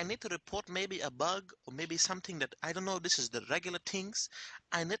 I need to report maybe a bug or maybe something that I don't know. This is the regular things.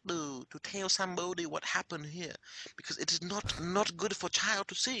 I need to tell somebody what happened here because it is not good for child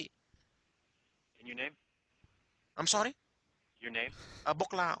to see. And your name? I'm sorry. Your name?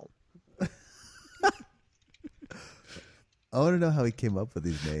 Bok Lao. I want to know how he came up with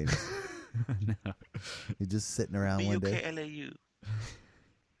these names. No. He's just sitting around one day. BUKLAU.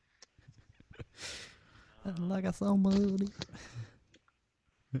 Like a somebody.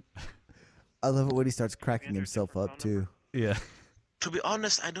 I love it when he starts cracking himself up too. Yeah. To be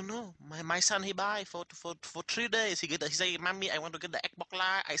honest, I don't know. My son he buy for 3 days. He say, "Mommy, I want to get the Xbox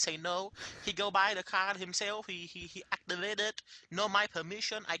Live." I say no. He go buy the card himself. He activate it. No my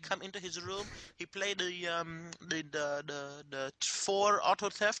permission. I come into his room. He play the 4 auto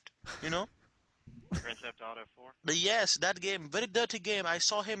theft. You know. Grand Theft Auto 4? Yes, that game, very dirty game. I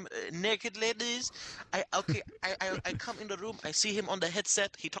saw him naked ladies. I come in the room. I see him on the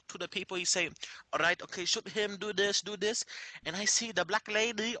headset. He talk to the people. He say, "All right, okay, shoot him. Do this, And I see the black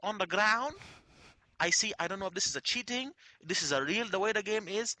lady on the ground. I don't know if this is a cheating. This is a real, the way the game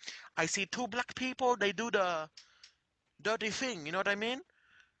is. I see two black people. They do the dirty thing. You know what I mean?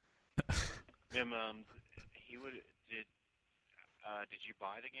 Mim, did you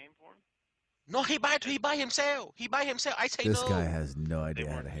buy the game for him? No, he buy himself. I say This no. guy has no They idea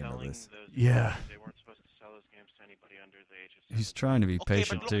how weren't to handle selling this. those Yeah. They weren't supposed to sell those games to anybody under the age of 17. He's trying to be Okay,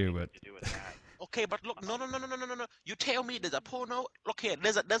 patient but too, but To do with that. Okay, but look, no. You tell me there's a porno. Look here,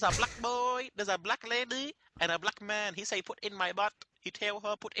 there's a black boy, there's a black lady, and a black man. He say put in my butt. He tell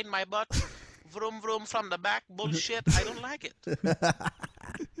her put in my butt. Vroom vroom from the back. Bullshit. I don't like it.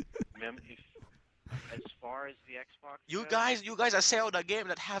 Mim, as far as the Xbox You goes, guys are sell the game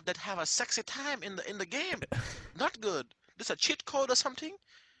that have a sexy time in the game. Not good. This a cheat code or something?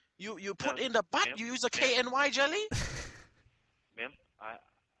 You put No, in the butt. ma'am, You use a ma'am. KNY jelly. Mim,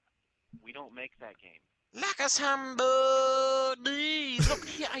 we don't make that game. Like a somebody. Look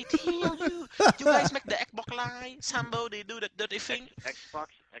here, I tell you. You guys make the Xbox Live. Somebody do that dirty thing. Xbox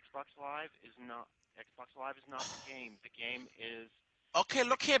Live is not the game. The game is Okay,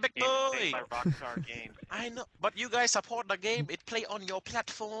 look here, big game is made boy. by Rockstar Games. I know, but you guys support the game. It play on your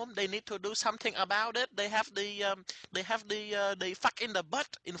platform. They need to do something about it. They fuck in the butt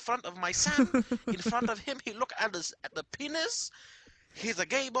in front of my son. In front of him, he look at the penis. He's a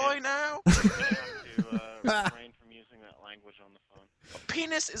gay boy now. You're gonna have to refrain from using that language on the phone.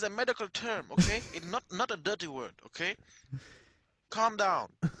 Penis is a medical term, okay? It's not a dirty word, okay? Calm down.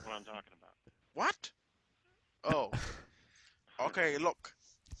 That's what I'm talking about. What? Oh. Okay, look.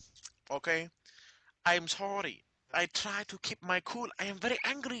 Okay. I'm sorry. I try to keep my cool. I am very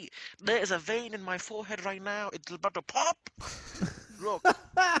angry. There is a vein in my forehead right now. It's about to pop. Look.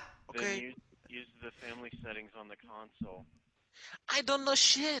 Then Okay. use the family settings on the console. I don't know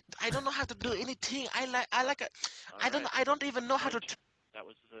shit. I don't know how to do anything. I like a. Alright. I don't even know how to.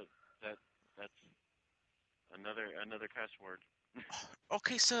 That's another cuss word.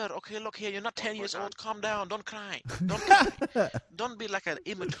 Okay, sir. Okay, look here. You're not 10 years old. Calm down. Don't cry. Don't cry. Don't be like an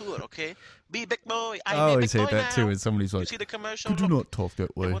immature. Okay. Be big boy. I be always big hate boy that too. now. When somebody's You like, see the commercial? "You do Look, not talk that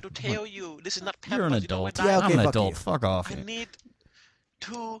I way." want to tell you, this is not You're an Pampers. You know adult. what Yeah, I okay, I'm an fuck adult. you. Fuck off. I need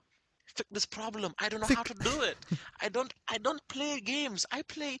to fix this problem. I don't know how to do it. I don't play games. I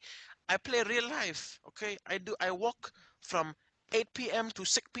play real life. Okay? I walk from 8 p.m. to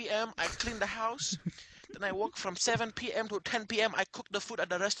 6 p.m. I clean the house. Then I work from 7 p.m. to 10 p.m. I cook the food at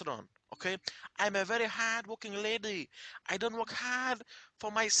the restaurant. Okay? I'm a very hard working lady. I don't work hard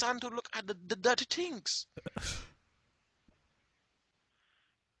for my son to look at the dirty things.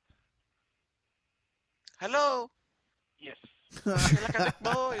 Hello? Yes. You're like a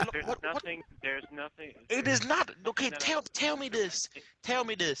big boy. Look, There's what? nothing. There's nothing. It is not. Okay, No. tell me this. Tell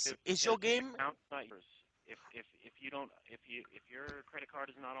me this. Is your game? Account's not yours. If your credit card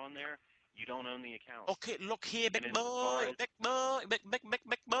is not on there, you don't own the account. Okay, look here, And big as far boy, as- big boy,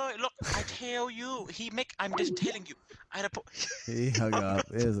 big boy. Look, I tell you, I'm just telling you. I report. He hung up.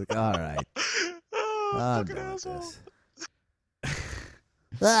 He was like, all right. Oh, I'm fucking done with asshole. this.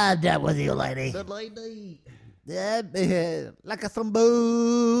 I'm done with you, lady. The lady. Yeah, like a somebody.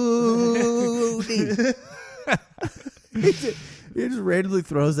 he just randomly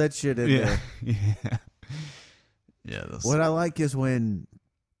throws that shit in Yeah. there. Yeah. Yeah. What I like is when,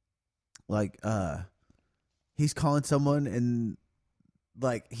 like, he's calling someone and,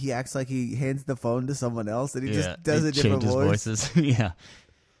 like, he acts like he hands the phone to someone else and he just does a different changes voice. voices. Yeah.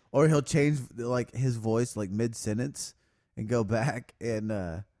 Or he'll change, like, his voice, like, mid-sentence and go back and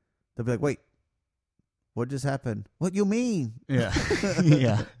they'll be like, wait, what just happened? What you mean? Yeah.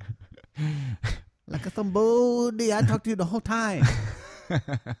 Yeah. Like a somebody. I talked to you the whole time.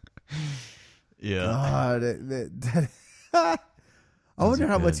 Yeah. God, I wonder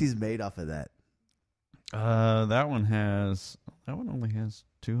how much good. he's made off of that. That one only has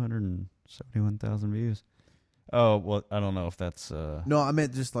 271,000 views. Oh, well, I don't know if that's No, I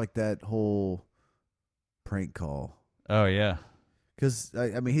meant just like that whole prank call. Oh yeah. Because,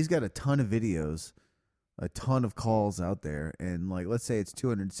 I mean, he's got a ton of videos, a ton of calls out there. And, like, let's say it's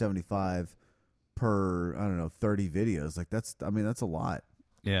 275 per, I don't know, 30 videos. Like, that's a lot.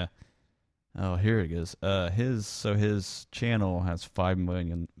 Yeah. Oh, here it is. His channel has 5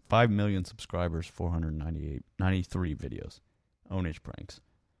 million subscribers, 493 videos. Ownage pranks.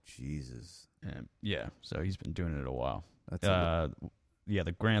 Jesus. And yeah, so he's been doing it a while. That's Yeah,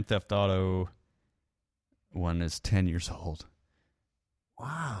 the Grand Theft Auto one is 10 years old.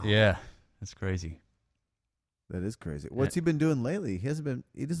 wow. Yeah. That's crazy. That is crazy. What's he been doing lately? He doesn't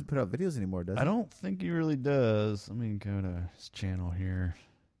put out videos anymore, does he? I don't think he really does. Let me go to his channel here.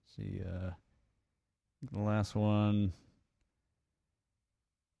 See, the last one.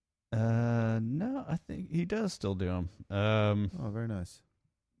 No, I think he does still do them. Oh, very nice.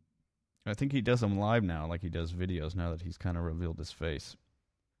 I think he does them live now, like he does videos now that he's kind of revealed his face.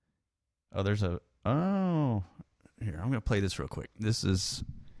 Oh, here, I'm going to play this real quick. This is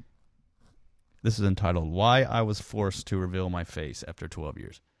entitled, Why I Was Forced to Reveal My Face After 12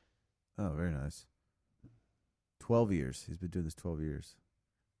 Years. Oh, very nice. 12 years. He's been doing this 12 years.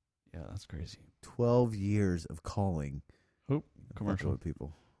 Yeah, that's crazy. 12 years of calling. Oh, commercial. With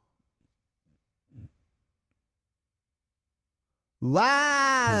people.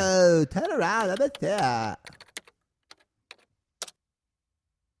 Wow! Turn around. Look at that.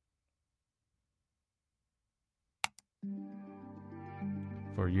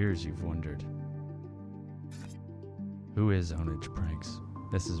 For years you've wondered, who is Ownage Pranks?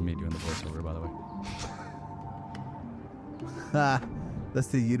 This is me doing the voiceover, by the way. Ha! That's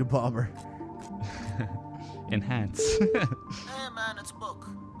the Unabomber. Enhance. Hey man, it's Book.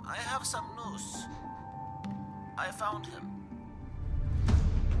 I have some news. I found him.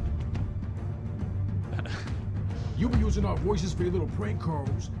 You be using our voices for your little prank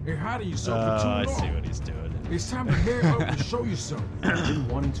calls and hiding yourself for too I long. see what he's doing. It's time to man up and show yourself. I've been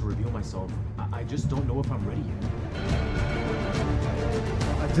wanting to reveal myself. I just don't know if I'm ready yet.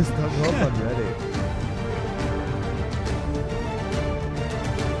 I just don't know if I'm ready.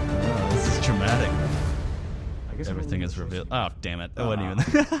 Oh, this is dramatic. I guess Everything is revealed. Oh, damn it. That wasn't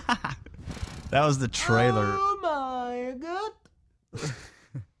even... That was the trailer. Oh my god.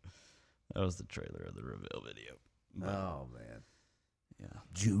 That was the trailer of the reveal video. Oh, man. Yeah.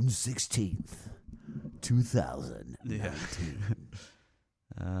 June 16th, 2019.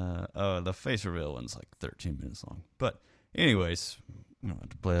 Yeah. The face reveal one's like 13 minutes long. But anyways, I don't have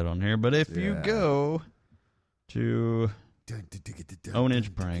to play it on here. But if you go to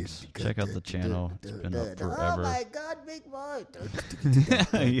Ownage Pranks, check out the channel. It's been up forever. Oh my god, big boy.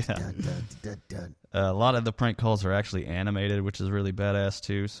 Yeah. A lot of the prank calls are actually animated, which is really badass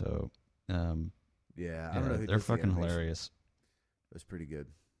too. So, Yeah, I don't know who they're does the fucking animation. hilarious. That's pretty good.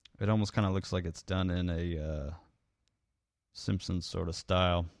 It almost kind of looks like it's done in a Simpsons sort of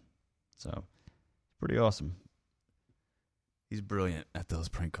style. So, pretty awesome. He's brilliant at those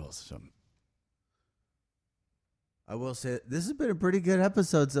prank calls. So, I will say, this has been a pretty good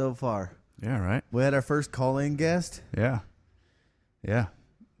episode so far. yeah, right. We had our first call-in guest. Yeah. Yeah.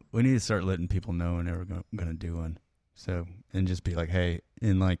 We need to start letting people know when we're going to do one. So, and just be like, hey,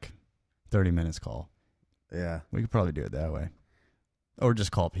 in like 30 minutes call. Yeah. We could probably do it that way. Or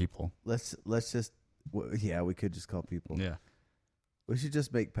just call people. Let's just, yeah, we could just call people. Yeah. We should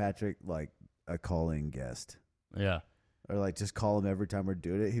just make Patrick like a call-in guest. Yeah. Or like just call him every time we're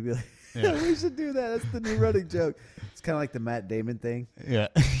doing it. He'd be like, Yeah. we should do that. That's the new running joke. It's kind of like the Matt Damon thing Yeah.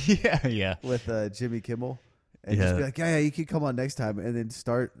 Yeah. with Jimmy Kimmel. And Yeah. just be like, yeah, you can come on next time. And then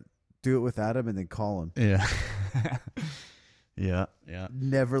do it without him and then call him. Yeah. Yeah. Yeah.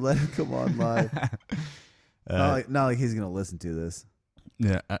 Never let him come on live. Not like he's going to listen to this.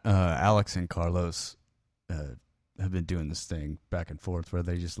 Yeah. Alex and Carlos have been doing this thing back and forth where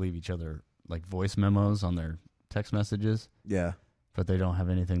they just leave each other like voice memos on their text messages. Yeah. But they don't have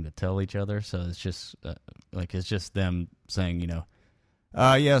anything to tell each other. So it's just it's just them saying,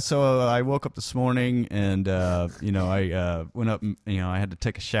 yeah, so I woke up this morning and, I went up, and, I had to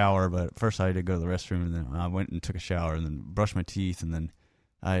take a shower, but first I had to go to the restroom, and then I went and took a shower and then brushed my teeth, and then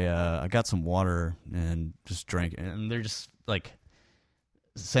I got some water and just drank it. And they're just like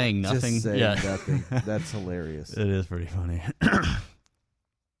saying nothing. Just saying yeah. nothing. That's hilarious. It is pretty funny.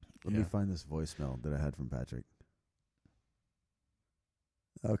 Let me find this voicemail that I had from Patrick.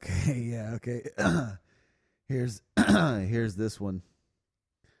 Okay, yeah, okay. Here's this one.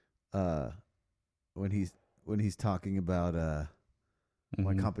 When he's talking about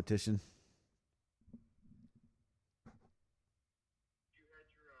my competition.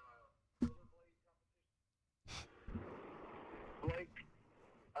 Blake,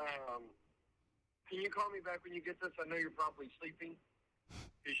 can you call me back when you get this? I know you're probably sleeping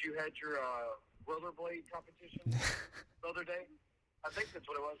because you had your rollerblade competition the other day. I think that's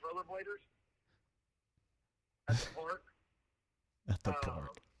what it was, rollerbladers at the park. At the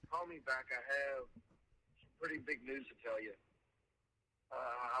park. Call me back. I have some pretty big news to tell you.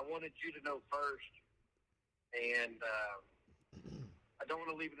 I wanted you to know first, and I don't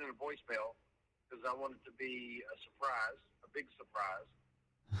want to leave it in a voicemail because I want it to be a surprise, a big surprise.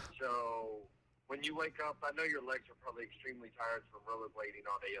 So when you wake up, I know your legs are probably extremely tired from rollerblading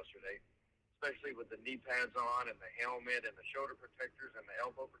all day yesterday. especially with the knee pads on and the helmet and the shoulder protectors and the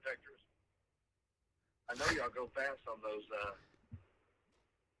elbow protectors. I know y'all go fast on those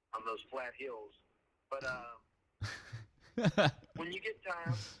flat hills, but when you get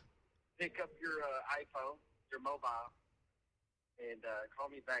time, pick up your iPhone, your mobile, and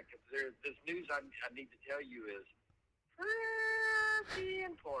call me back. Because this news I need to tell you is pretty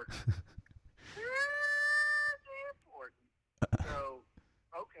important. Pretty important. So,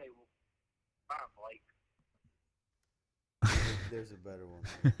 okay, well, bye, Blake. There's a better one.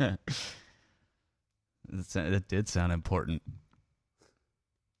 That did sound important.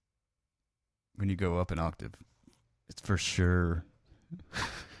 When you go up an octave, it's for sure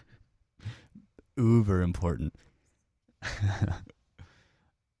uber important.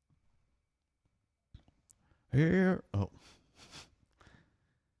 Here, oh.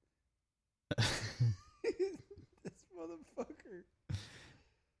 This motherfucker.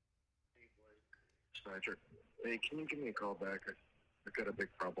 Sniper. Hey, can you give me a call back? I've got a big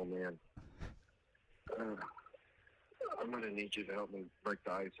problem, man. I'm going to need you to help me break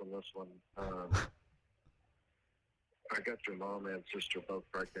the ice on this one. I got your mom and sister both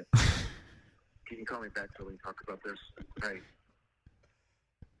pregnant. Can you call me back so we can talk about this? Hey.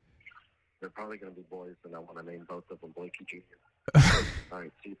 They're probably going to be boys, and I want to name both of them Blakey Jr. All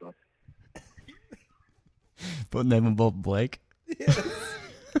right, see you, bud. Both name them both Blake? Yes.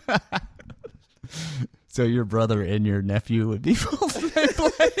 So your brother and your nephew would be both named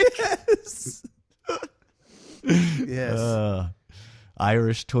Blake? Yes. Yes.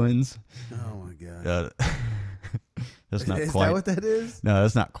 Irish twins. Oh my god. That's not is quite. That what that is? No,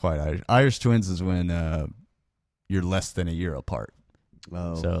 that's not quite Irish. Irish twins is when you're less than a year apart.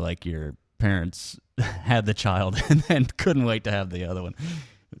 Oh. So like your parents had the child and then couldn't wait to have the other one.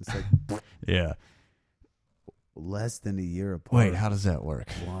 It's like yeah. Less than a year apart. Wait, how does that work?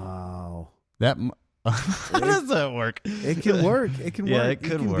 Wow. How does that work? It can work. It can yeah, work. it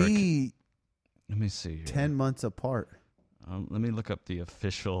could can work. Be Let me see. Here. 10 months apart. Let me look up the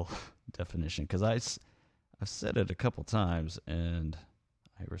official definition because I've said it a couple times. And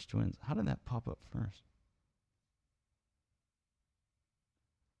Irish twins. How did that pop up first?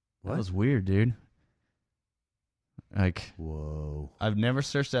 What? That was weird, dude. Like, whoa. I've never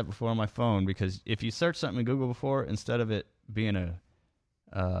searched that before on my phone because if you search something in Google before, instead of it being a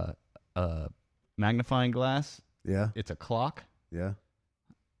magnifying glass, Yeah. it's a clock. Yeah.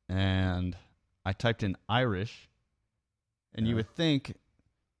 And I typed in Irish, and you would think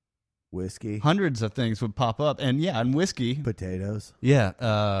whiskey, hundreds of things would pop up, and yeah, and whiskey, potatoes,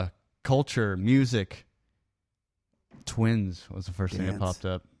 yeah, culture, music, twins was the first thing that Dance. popped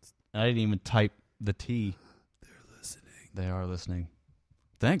up. I didn't even type the T. They're listening. They are listening.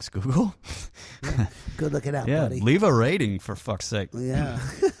 Thanks, Google. Yeah. Go look it up, yeah, buddy. leave a rating for fuck's sake. Yeah.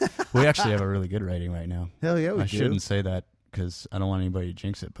 We actually have a really good rating right now. Hell yeah, we I do. shouldn't say that because I don't want anybody to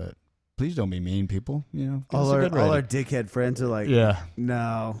jinx it, but please don't be mean, people. You know, give us All a our good all our rating. dickhead friends are like, Yeah.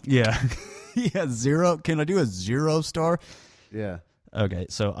 no. Yeah. Yeah, 0. Can I do a 0 star? Yeah. Okay,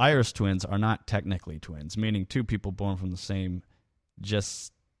 so Irish twins are not technically twins, meaning two people born from the same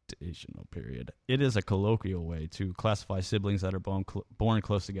gestational period. It is a colloquial way to classify siblings that are born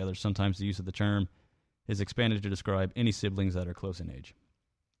close together. Sometimes the use of the term is expanded to describe any siblings that are close in age.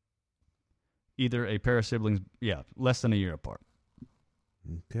 Either a pair of siblings, less than a year apart.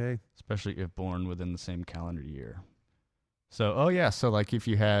 Okay. Especially if born within the same calendar year. So, so like if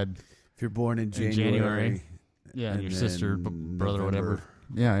you had... If you're born in January. Yeah, and your then sister, brother, November. whatever.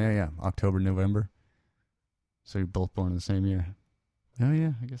 Yeah. October, November. So you're both born in the same year. Oh,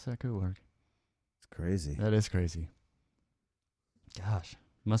 yeah, I guess that could work. It's crazy. That is crazy. Gosh,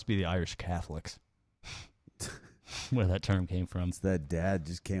 must be the Irish Catholics. Where that term came from. It's that dad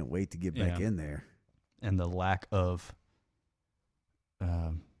just can't wait to get back in there. And the lack of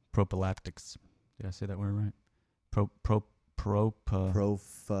prophylactics. Did I say that word right? Prophylactics.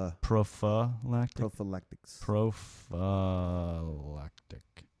 Prophylactic.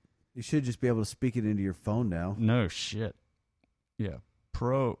 You should just be able to speak it into your phone now. No shit. Yeah.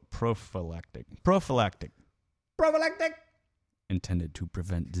 Prophylactic. Prophylactic. Prophylactic. Intended to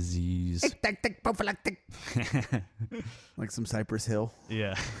prevent disease. Prophylactic. Like some Cypress Hill.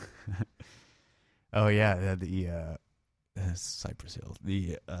 Yeah. Oh yeah, the Cypress Hill.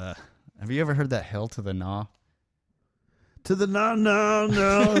 The have you ever heard that Hell to the Gnaw? To the no.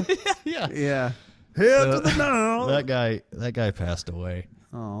 Yeah. Hell to the no. That guy passed away.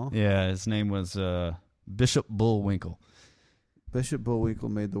 Oh. Yeah, his name was Bishop Bullwinkle. Bishop Bullwinkle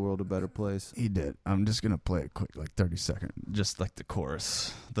made the world a better place. He did. I'm just gonna play it quick, like 30 seconds, just like the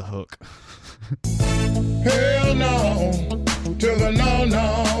chorus, the hook. Hell no, to the no.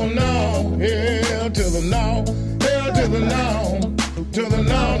 no, no. Hell to the no. Hell to the no. To the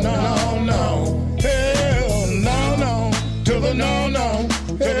no, no, no. Hell no, no. To the no, no.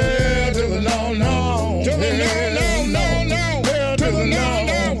 Hell to the no, no. To the no, no, no, no. Hell to the no,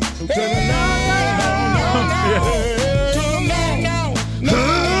 no. To the no,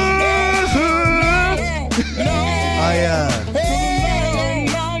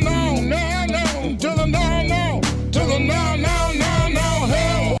 no, no,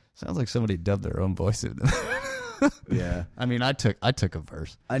 no. Sounds like somebody dubbed their own voice in. Yeah. I mean, I took a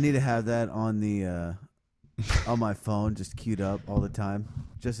verse. I need to have that on the on my phone, just queued up all the time,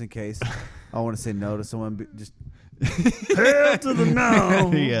 just in case I want to say no to someone. Just hell to the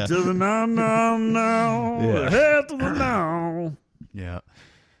no, Yeah. to the no, no, no, Yeah. hell to the no. Yeah.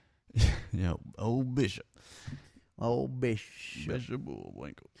 Yeah. Old Bishop. Old Bishop. Bishop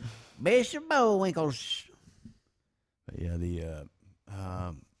Bullwinkle. Bishop Bullwinkles. But yeah, the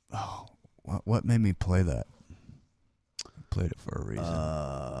what made me play that? I played it for a reason.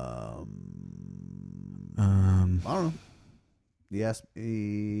 I don't know. Yes.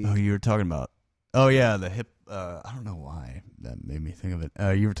 Oh, you were talking about. Oh yeah, the hip. I don't know why that made me think of it.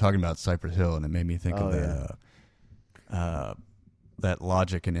 You were talking about Cypress Hill, and it made me think of that. That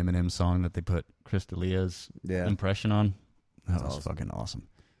Logic and Eminem song that they put Chris D'Elia's impression on. That was fucking awesome.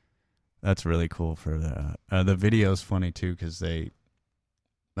 That's really cool for the video's funny too because they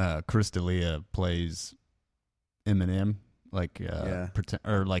Chris D'Elia plays Eminem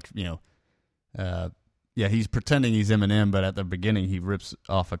he's pretending he's Eminem, but at the beginning he rips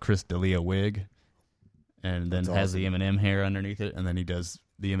off a Chris D'Elia wig and then has the Eminem hair underneath it, and then he does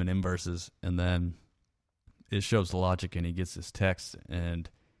the Eminem verses, and then it shows the Logic, and he gets this text, and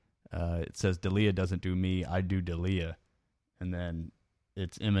it says, D'Elia doesn't do me, I do D'Elia. And then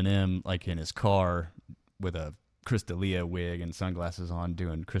it's Eminem, like, in his car with a Chris D'Elia wig and sunglasses on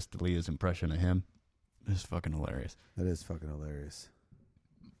doing Chris D'Elia's impression of him. It's fucking hilarious. That is fucking hilarious.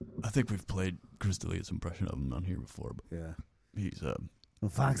 I think we've played Chris D'Elia's impression of him on here before, but yeah, he's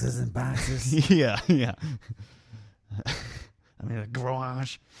foxes and boxes. yeah. I mean, a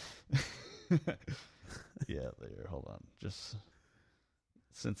garage. Yeah, there. Hold on. Just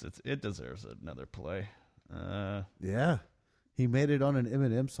since it deserves another play. Yeah, he made it on an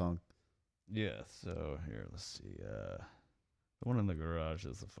Eminem song. Yeah. So here, let's see. The one in the garage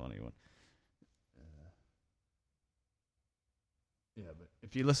is the funny one. Yeah, but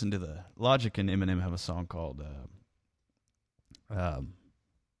if you listen to the Logic and Eminem have a song called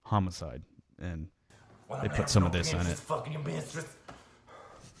Homicide, and they put some of this on it. Fucking your mistress.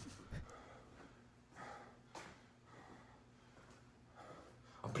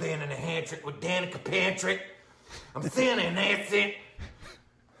 I'm playing in a hand trick with Danica Patrick. I'm saying an accent.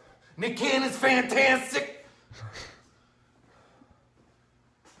 Nick Cannon's fantastic.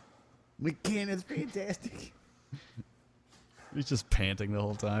 Nick Cannon's fantastic. He's just panting the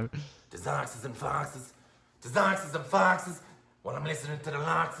whole time. There's oxes and foxes. There's oxes and foxes. While I'm listening to the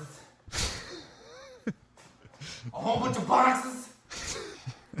loxes. A whole bunch of boxes.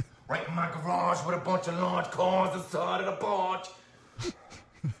 Right in my garage with a bunch of large cars inside of the porch.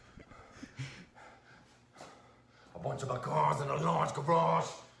 A bunch of my cars in a large garage.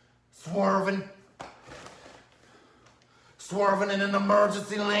 Swerving in an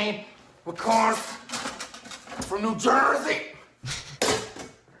emergency lane with cars from New Jersey.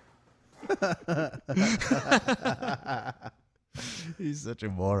 He's such a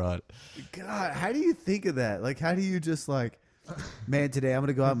moron. God, how do you think of that? Like, how do you just like, man, today I'm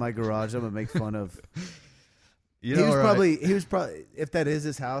gonna go out in my garage. I'm gonna make fun of. He was probably, if that is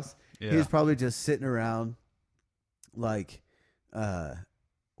his house, he was probably just sitting around, like,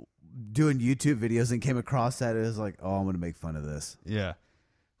 doing YouTube videos and came across that. It was like, oh, I'm gonna make fun of this. Yeah.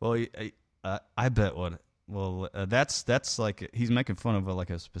 Well, I bet what. Well, that's like he's making fun of like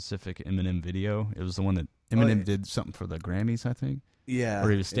a specific Eminem video. It was the one that Eminem did something for the Grammys, I think. Yeah.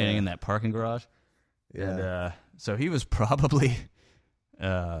 Where he was standing in that parking garage. Yeah. And so he was probably,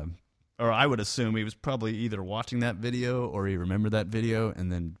 or I would assume he was probably either watching that video or he remembered that video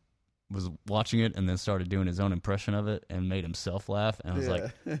and then was watching it and then started doing his own impression of it and made himself laugh and was like,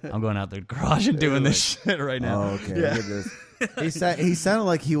 I'm going out the garage and doing this shit right now. Oh, okay. Yeah. He sounded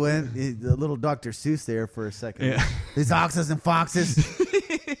like he went the little Dr. Seuss there for a second. Yeah. These oxes and foxes.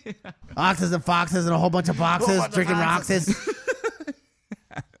 Oxes and foxes and a whole bunch of boxes drinking roxes.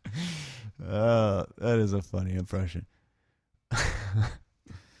 That is a funny impression.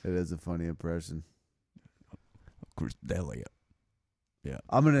 It is a funny impression. Chris D'Elia. Yeah.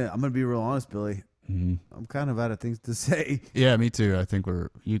 I'm gonna be real honest, Billy. Mm-hmm. I'm kind of out of things to say. Yeah, me too. I think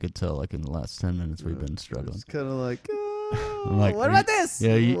you could tell like in the last 10 minutes we've been struggling. It's kind of like, I'm like, what about this?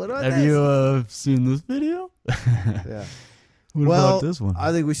 Yeah, What about have this? you seen this video? Yeah. What Well, about this one?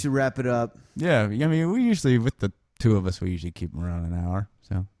 I think we should wrap it up. Yeah, I mean, we usually, with the two of us, we usually keep them around an hour.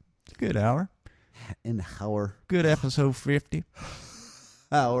 So it's a good hour. An hour. Good episode 50.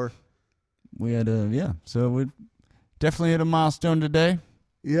 Hour. We had so we definitely hit a milestone today.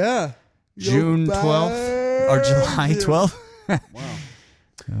 Yeah. June 12th or July 12th. Wow.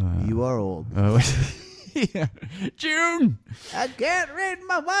 You are old. Yeah. June. I can't read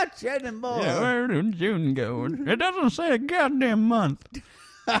my watch anymore. Yeah, where did June go? It doesn't say a goddamn month.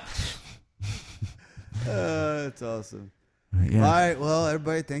 That's awesome. Yeah. All right. Well,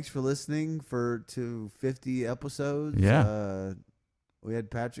 everybody, thanks for listening to 50 episodes. Yeah. We had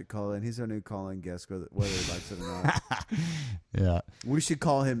Patrick call in. He's our new call-in guest, whether he likes it or not. Yeah. We should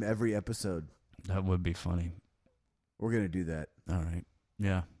call him every episode. That would be funny. We're gonna do that. All right.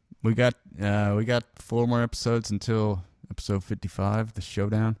 Yeah. We got 4 more episodes until episode 55, the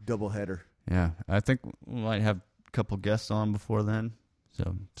showdown. Doubleheader. Yeah. I think we might have a couple guests on before then.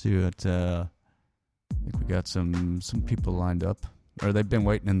 So see what I think we got some people lined up. Or they've been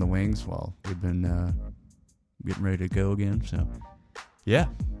waiting in the wings while we've been getting ready to go again. So yeah.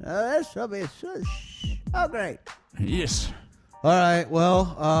 This will be so great. Yes. All right.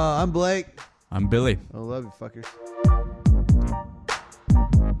 Well, I'm Blake. I'm Billy. I love you, fuckers.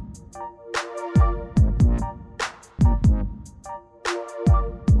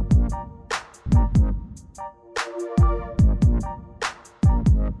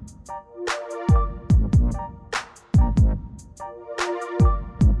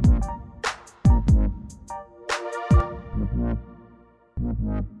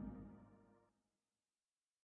 Mm-hmm.